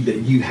need that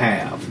you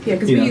have. Yeah,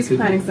 because we use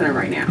Planning Center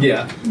right now.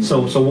 Yeah,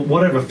 so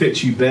whatever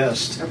fits you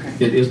best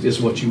is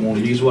what you want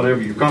to use,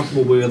 whatever you're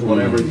comfortable with,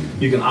 whatever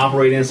you can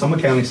operate in. Some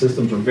accounting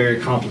systems are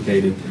very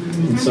complicated,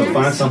 and so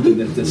find something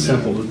that's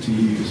simple to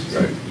use.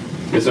 Right.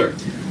 Yes, sir.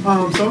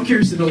 So I'm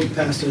curious to know,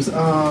 pastors,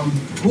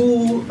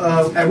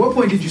 at what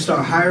point did you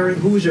start hiring?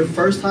 Who was your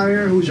first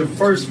hire? Who was your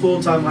first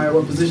full-time hire?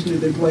 What position did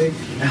they play?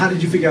 And how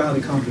did you figure out how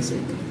to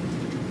compensate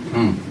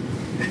them?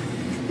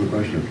 Good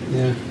question.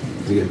 Yeah.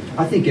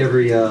 I think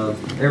every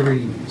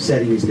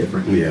setting is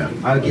different. Yeah.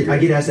 I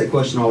get asked that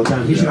question all the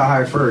time. Who should I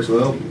hire first?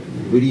 Well,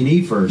 who do you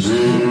need first?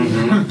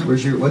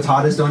 What's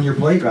hottest on your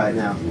plate right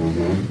now?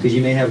 Because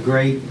you may have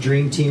great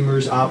dream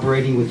teamers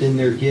operating within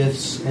their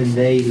gifts, and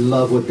they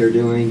love what they're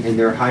doing, and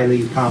they're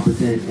highly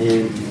competent,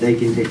 and they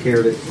can take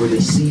care of it for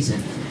this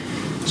season.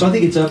 So I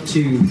think it's up to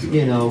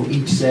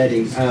each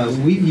setting.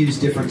 We've used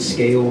different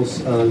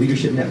scales.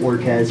 Leadership Network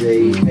has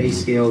a pay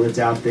scale that's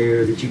out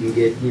there that you can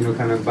get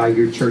kind of by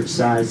your church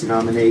size,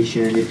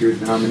 denomination, if you're a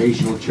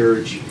denominational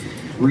church,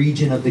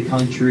 region of the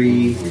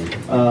country.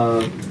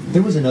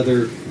 There was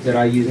another that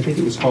I used. I think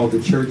it was called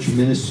the Church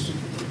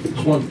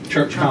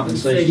Church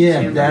Compensation.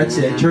 Yeah, that's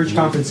it. Church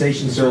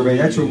Compensation Survey.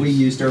 That's what we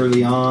used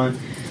early on,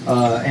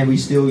 and we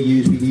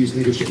use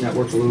Leadership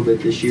Network a little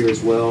bit this year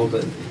as well.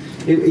 But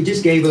it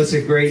just gave us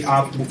a great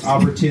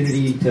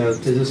opportunity to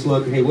just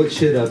look. Hey, what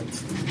should a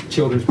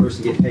children's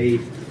person get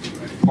paid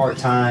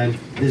part-time?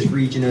 This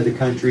region of the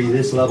country,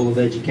 this level of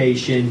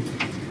education.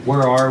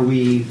 Where are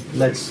we?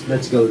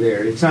 Let's go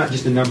there. It's not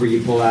just a number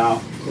you pull out,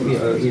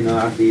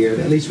 out the air.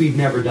 At least we've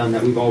never done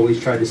that. We've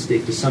always tried to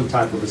stick to some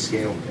type of a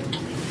scale.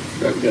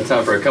 We've got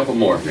time for a couple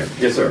more.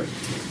 Yes, sir.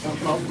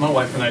 My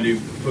wife and I do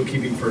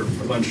bookkeeping for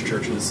a bunch of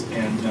churches,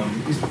 and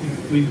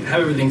we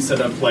have everything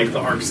set up like the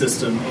ARC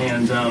system,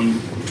 and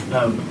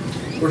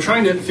we're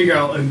trying to figure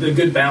out a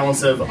good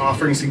balance of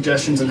offering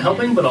suggestions and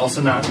helping, but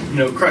also not,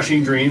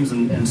 crushing dreams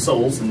and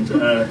souls, and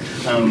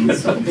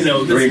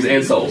dreams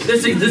and souls.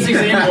 This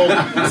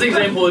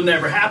example would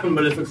never happen,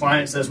 but if a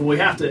client says, "Well, we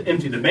have to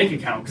empty the bank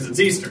account because it's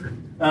Easter,"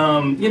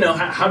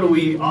 how do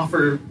we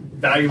offer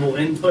valuable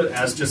input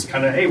as just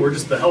kind of, hey, we're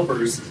just the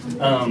helpers,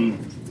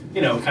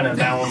 kind of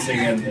balancing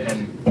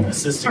and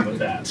assisting with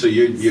that. So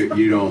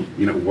you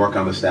don't work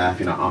on the staff,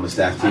 you're not on the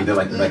staff team. They're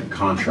like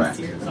contract.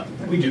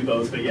 We do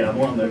both, but yeah,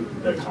 more on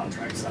the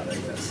contract side, I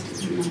guess.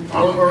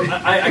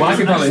 I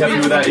can probably help you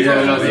with that.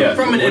 Yeah.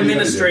 From an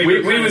administrator,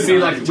 we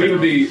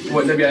would be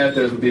what WIF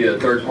does would be a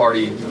third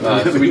party.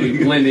 So we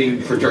do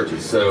lending for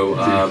churches. So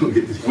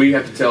we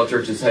have to tell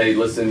churches, hey,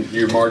 listen,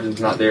 your margin's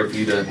not there for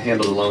you to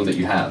handle the loan that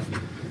you have.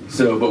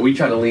 So, but we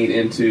try to lean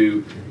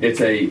into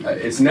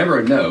it's never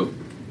a no,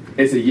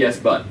 it's a yes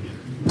but.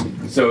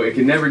 So it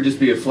can never just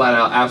be a flat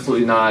out,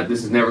 absolutely not,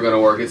 this is never going to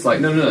work. It's like,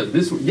 no,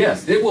 this,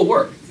 yes, it will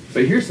work.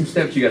 But here's some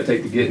steps you got to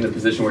take to get in a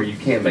position where you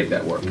can make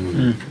that work.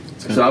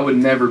 So I would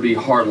never be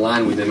hard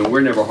line with them, and we're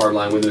never hard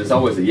line with them. It's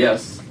always a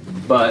yes,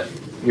 but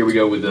here we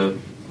go with the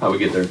how we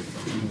get there.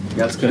 And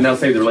that'll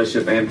save the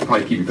relationship and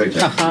probably keep your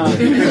paycheck. So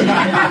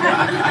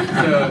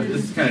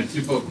this is kind of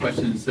twofold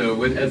question.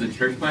 So as a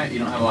church plant, you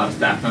don't have a lot of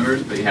staff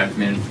members, but you have to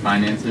manage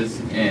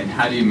finances. And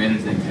how do you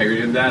manage the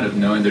integrity of that, of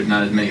knowing there's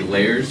not as many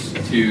layers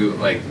to,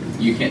 like,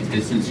 you can't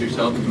distance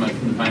yourself as much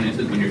from the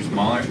finances when you're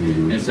smaller?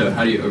 And so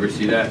how do you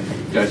oversee that?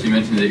 Josh, you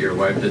mentioned that your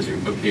wife does your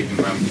bookkeeping.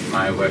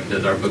 My wife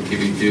does our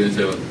bookkeeping too. And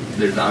so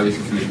there's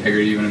obviously some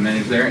integrity you want to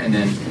manage there. And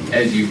then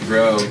as you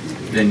grow,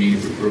 then you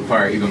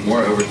require even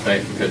more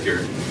oversight because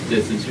you're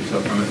distance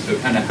yourself from it. So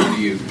kind of how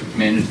do you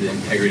manage the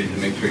integrity to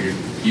make sure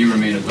you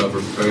remain above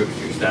reproach,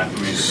 your staff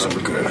remains above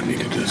reproach,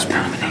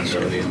 and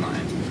accountability in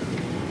line?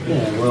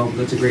 Yeah, well,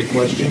 that's a great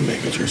question.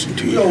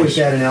 We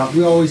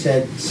always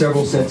had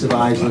several sets of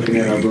eyes looking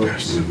at our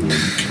books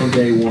from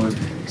day one.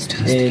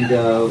 And,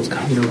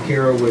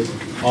 Kara would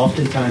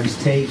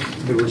oftentimes take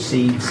the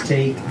receipts,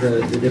 take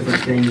the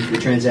different things, the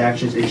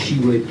transactions, and she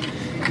would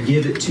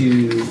give it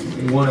to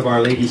one of our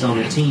ladies on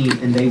the team,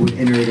 and they would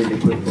enter it into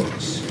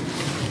QuickBooks.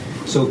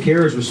 So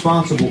Kara's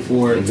responsible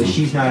for it, but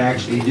she's not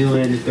actually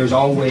doing it. There's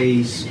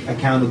always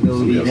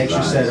accountability, an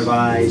extra set of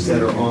eyes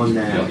that are on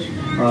that.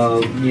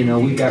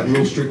 We've got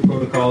real strict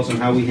protocols on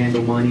how we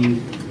handle money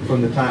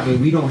from the time. I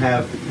mean, we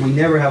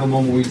never have a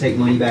moment where we take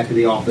money back to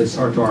the office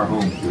or to our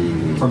home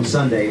from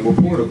Sunday. We're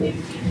portable.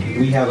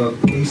 We have a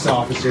police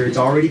officer. It's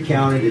already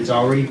counted. It's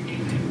already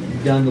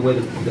done the way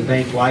the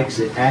bank likes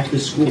it at the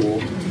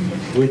school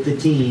with the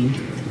team,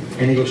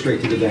 and they go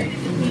straight to the bank.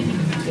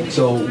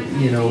 So,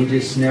 we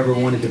just never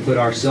wanted to put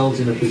ourselves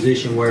in a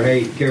position where,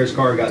 hey, Kara's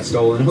car got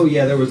stolen. Oh,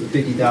 yeah, there was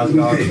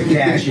 $50,000 of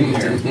cash in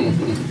there.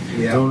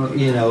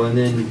 And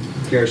then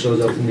Kara shows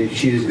up and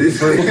she was the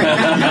first.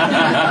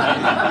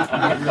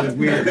 Really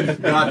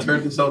weird. God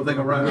turned this whole thing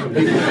around.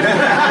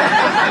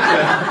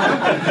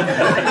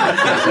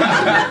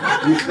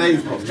 He's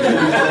faithful.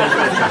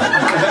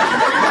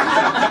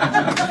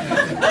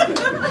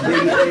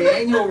 The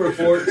annual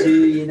report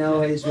too,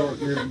 is what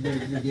you're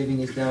giving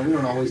is done. We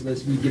don't always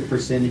listen. We give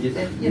percentages,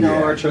 and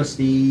our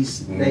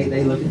trustees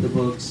they look at the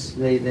books.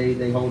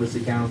 They hold us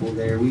accountable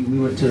there. We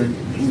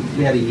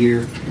had a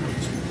year,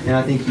 and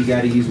I think you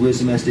got to use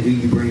wisdom as to who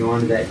you bring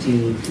onto that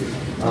team.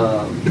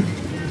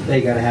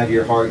 They got to have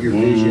your heart, your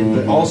vision,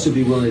 but also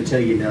be willing to tell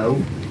you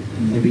no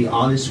and be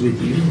honest with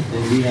you.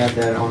 And we have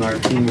that on our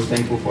team. We're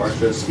thankful for our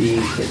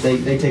trustees.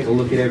 They take a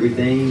look at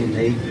everything, and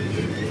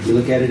we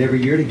look at it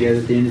every year together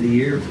at the end of the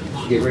year,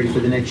 get ready for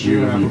the next year,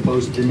 and I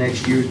propose the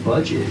next year's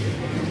budget.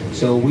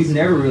 So we've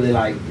never really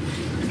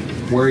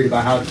worried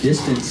about how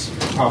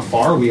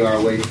far we are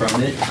away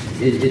from it.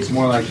 It's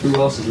more like who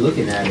else is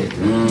looking at it.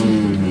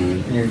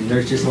 And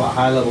there's just a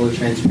high level of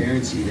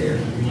transparency there.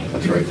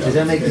 That's right. Does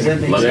that make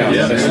sense?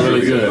 Yeah, that's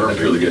really good. That's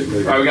really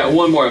good. All right, we got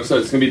one more episode.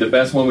 It's going to be the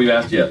best one we've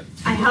asked yet.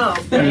 I hope.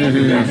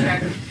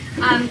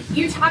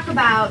 You talk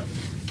about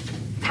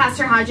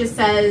Pastor Hodges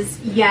says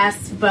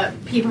yes, but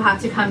people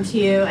have to come to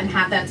you and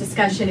have that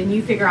discussion, and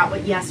you figure out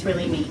what yes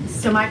really means.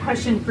 So my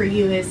question for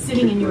you is,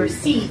 sitting in your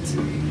seat,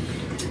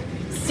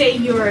 say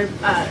you're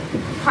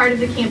part of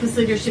the campus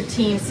leadership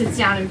team, sits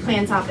down and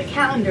plans out the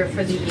calendar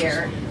for the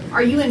year.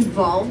 Are you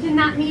involved in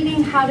that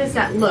meeting? How does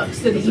that look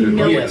so that you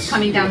know what's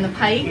coming down the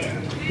pike?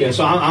 Yeah,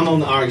 so I'm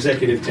on our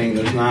executive team.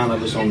 There's 9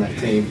 of us on that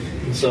team.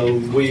 And so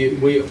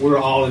we're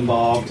all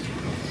involved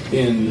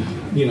in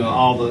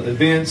all the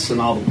events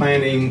and all the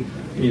planning.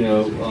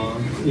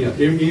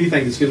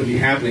 Anything that's going to be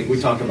happening. We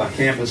talk about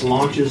campus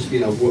launches.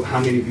 How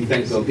many of you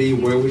think they'll be,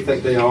 where we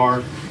think they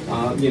are.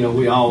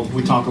 We all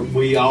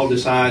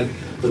decide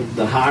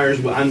the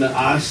hires.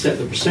 I set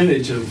the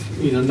percentage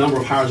of number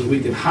of hires that we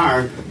can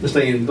hire to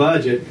stay in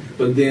budget.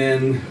 But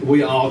then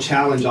we all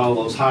challenge all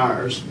those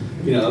hires.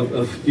 Do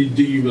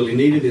you really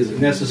need it? Is it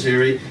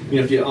necessary?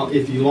 If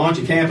you launch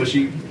a campus,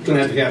 you're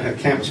going to have a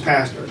campus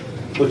pastor.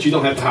 But you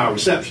don't have to hire a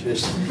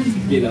receptionist,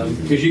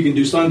 because you can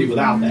do Sunday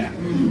without that.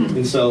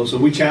 And so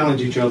we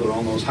challenge each other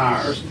on those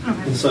hires.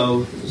 And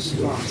so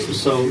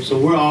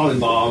we're all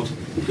involved,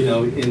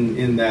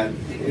 in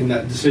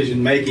that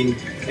decision making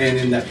and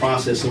in that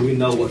process, so we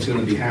know what's going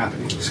to be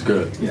happening. It's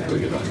good. Yeah. Really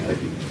good.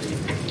 Thank you.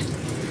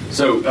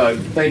 So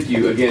thank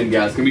you again,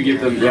 guys. Can we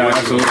give them? Yeah,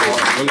 absolutely.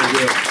 Really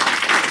good.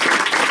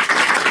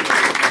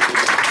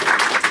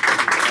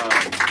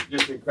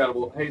 Just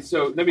incredible. Hey,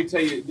 so let me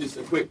tell you just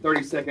a quick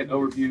 30-second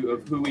overview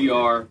of who we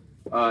are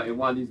and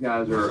why these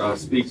guys are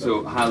speak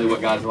so highly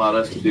what God's allowed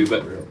us to do.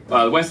 But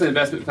the Westland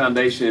Investment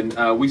Foundation,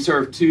 we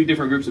serve 2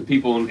 different groups of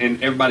people,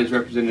 and everybody's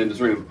represented in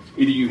this room.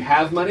 Either you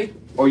have money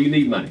or you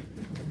need money,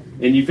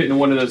 and you fit into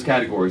one of those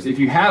categories. If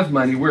you have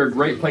money, we're a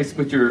great place to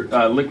put your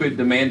liquid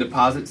demand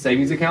deposit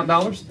savings account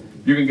dollars.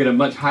 you're going to get a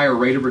much higher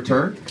rate of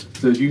return.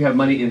 So if you have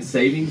money in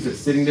savings that's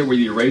sitting there, whether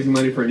you're raising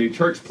money for a new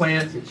church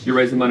plant, you're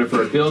raising money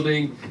for a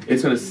building,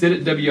 it's going to sit at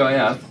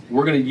WIF.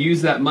 We're going to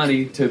use that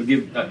money to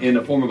give in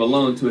a form of a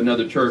loan to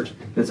another church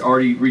that's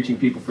already reaching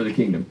people for the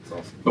kingdom.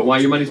 But while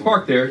your money's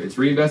parked there, it's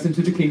reinvested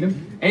into the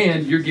kingdom,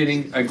 and you're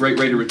getting a great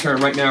rate of return.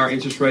 Right now, our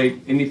interest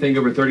rate, anything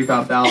over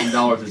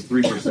 $35,000 is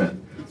 3%.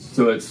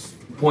 So it's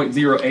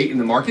 0.08 in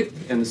the market,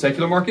 in the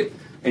secular market,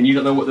 and you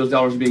don't know what those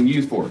dollars are being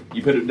used for.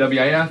 You put it at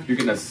WIF, you're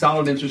getting a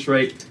solid interest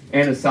rate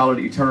and a solid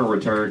eternal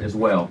return as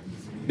well.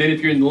 Then if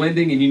you're in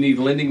lending and you need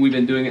lending, we've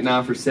been doing it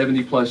now for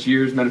 70 plus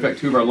years. Matter of fact,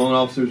 2 of our loan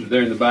officers are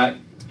there in the back.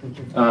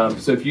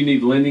 So if you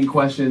need lending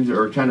questions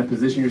or trying to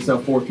position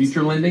yourself for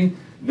future lending,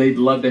 they'd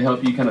love to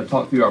help you kind of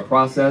talk through our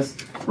process.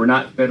 We're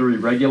not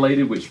federally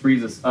regulated, which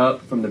frees us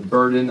up from the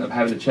burden of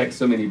having to check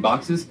so many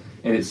boxes,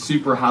 and it's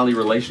super highly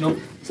relational.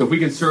 So if we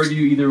can serve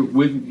you either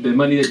with the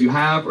money that you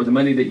have or the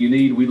money that you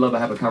need, we'd love to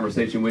have a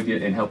conversation with you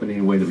and help in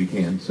any way that we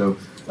can. So,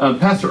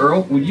 Pastor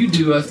Earl, would you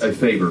do us a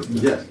favor?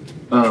 Yes.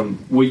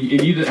 And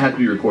you didn't have to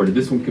be recorded.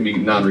 This one can be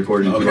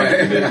non-recorded. If you like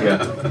to do it.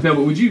 Yeah. No,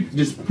 but would you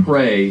just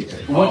pray?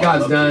 What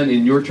God's done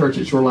in your church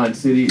at Shoreline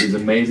City is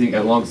amazing,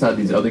 alongside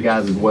these other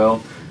guys as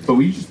well. But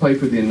will you just pray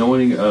for the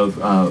anointing of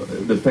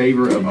the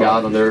favor of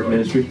God on their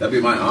ministry? That'd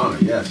be my honor,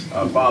 yes.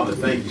 Father,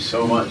 thank you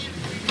so much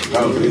for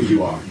how good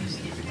you are.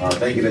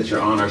 Thank you that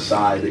you're on our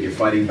side, that you're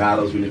fighting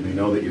battles we need to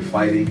know that you're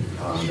fighting,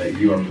 that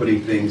you are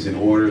putting things in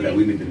order that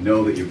we need to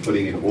know that you're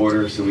putting in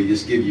order. So we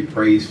just give you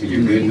praise for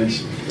your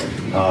goodness,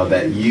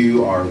 that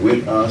you are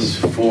with us,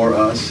 for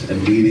us,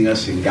 and leading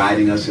us and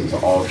guiding us into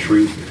all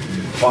truth.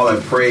 Father,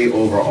 I pray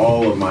over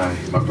all of my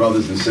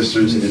brothers and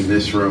sisters in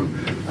this room.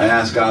 I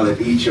ask, God,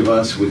 that each of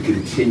us would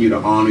continue to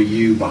honor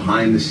you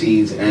behind the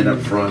scenes and up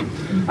front.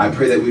 I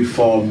pray that we'd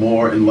fall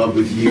more in love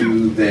with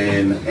you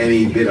than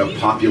any bit of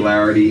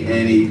popularity,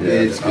 any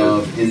bit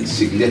of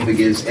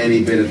insignificance,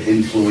 any bit of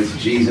influence.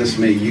 Jesus,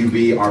 may you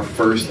be our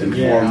first and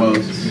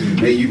foremost.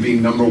 May you be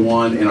number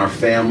one in our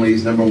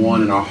families, number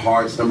one in our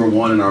hearts, number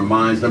one in our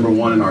minds, number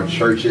one in our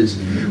churches.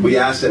 We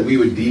ask that we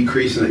would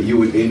decrease and that you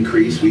would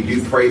increase. We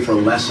do pray for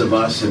less of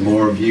us and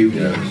more of you.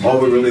 All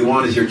we really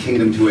want is your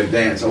kingdom to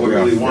advance. All we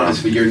really want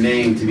is for your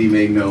name to be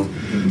made known.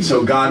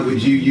 So God,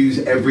 would you use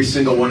every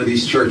single one of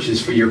these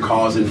churches for your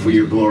cause and for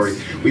your glory.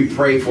 We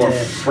pray for a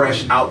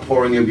fresh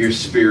outpouring of your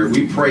spirit.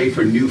 We pray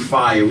for new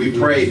fire. We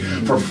pray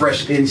for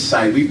fresh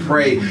insight. We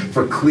pray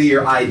for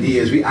clear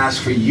ideas. We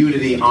ask for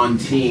unity on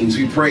teams.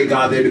 We pray,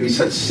 God, there to be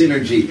such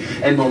synergy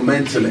and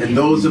momentum. And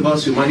those of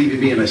us who might even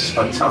be in a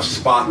tough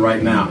spot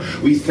right now,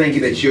 we thank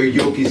you that your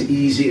yoke is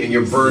easy and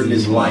your burden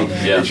is light.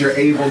 That you're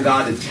able,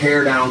 God, to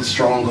tear down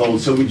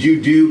strongholds. So would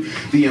you do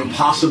the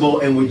impossible,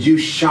 and would you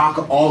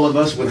shock all of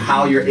us with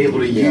how you're able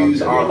to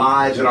use our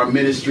lives and our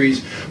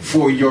ministries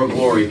for your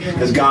glory?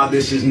 Because God,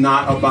 this is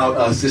not about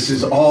us. This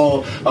is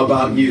all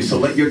about you. So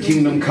let your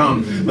kingdom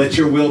come. Let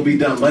your will be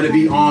done. Let it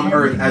be on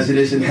earth as it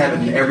is in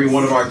heaven, in every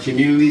one of our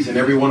communities, in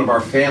every one of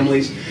our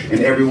families,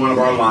 in every one of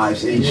our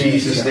lives. In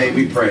Jesus' name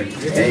we pray.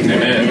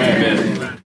 Amen. Amen.